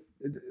mean that,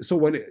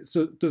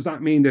 does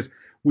that mean that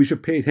we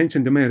should pay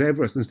attention to Mount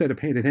Everest instead of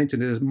paying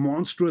attention to this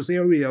monstrous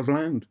area of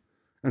land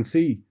and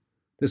sea,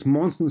 this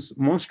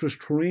monstrous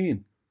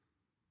terrain?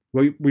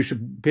 Right? We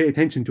should pay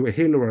attention to a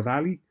hill or a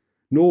valley?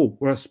 No,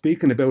 we're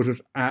speaking about it.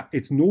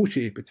 It's no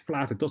shape. It's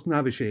flat. It doesn't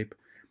have a shape.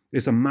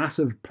 It's a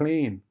massive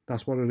plane.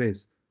 That's what it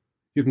is.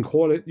 You can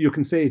call it, you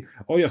can say,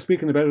 oh, you're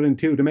speaking about it in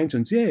 2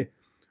 dimensions. Yeah,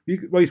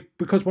 right,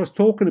 because we're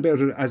talking about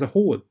it as a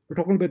whole. We're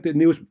talking about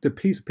the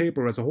piece of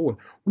paper as a whole.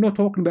 We're not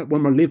talking about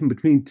when we're living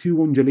between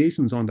 2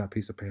 undulations on that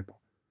piece of paper.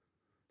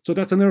 So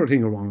that's another thing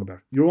you're wrong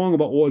about. You're wrong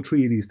about all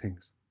 3 of these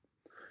things.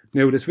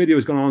 Now, this video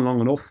has gone on long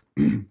enough.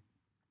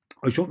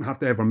 I shouldn't have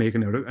to ever make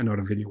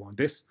another video on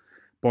this,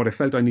 but I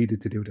felt I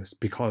needed to do this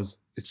because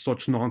it's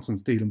such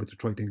nonsense dealing with the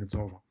try-thinking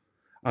solver.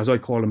 As I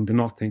call them, the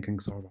not-thinking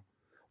solver.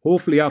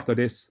 Hopefully after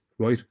this,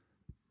 right,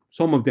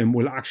 some of them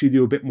will actually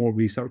do a bit more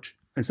research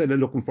instead of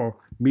looking for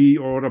me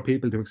or other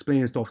people to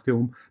explain stuff to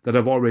them that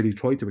I've already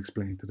tried to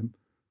explain to them.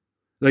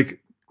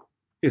 Like,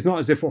 it's not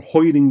as if we're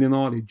hiding the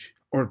knowledge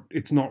or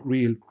it's not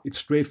real. It's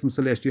straight from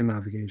celestial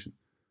navigation.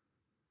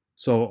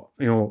 So,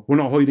 you know, we're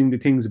not hiding the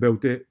things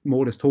about the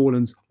modus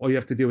tollens. All you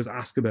have to do is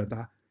ask about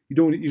that.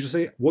 You just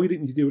say, why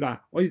didn't you do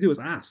that? All you do is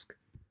ask.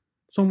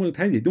 Someone will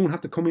tell you. You don't have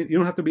to come in. You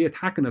don't have to be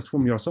attacking us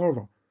from your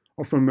server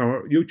or from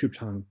your YouTube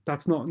channel.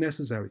 That's not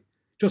necessary.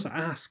 Just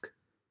ask.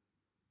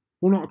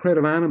 We're not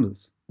creative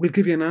animals. We'll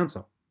give you an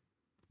answer.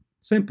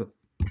 Simple.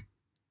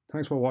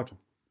 Thanks for watching.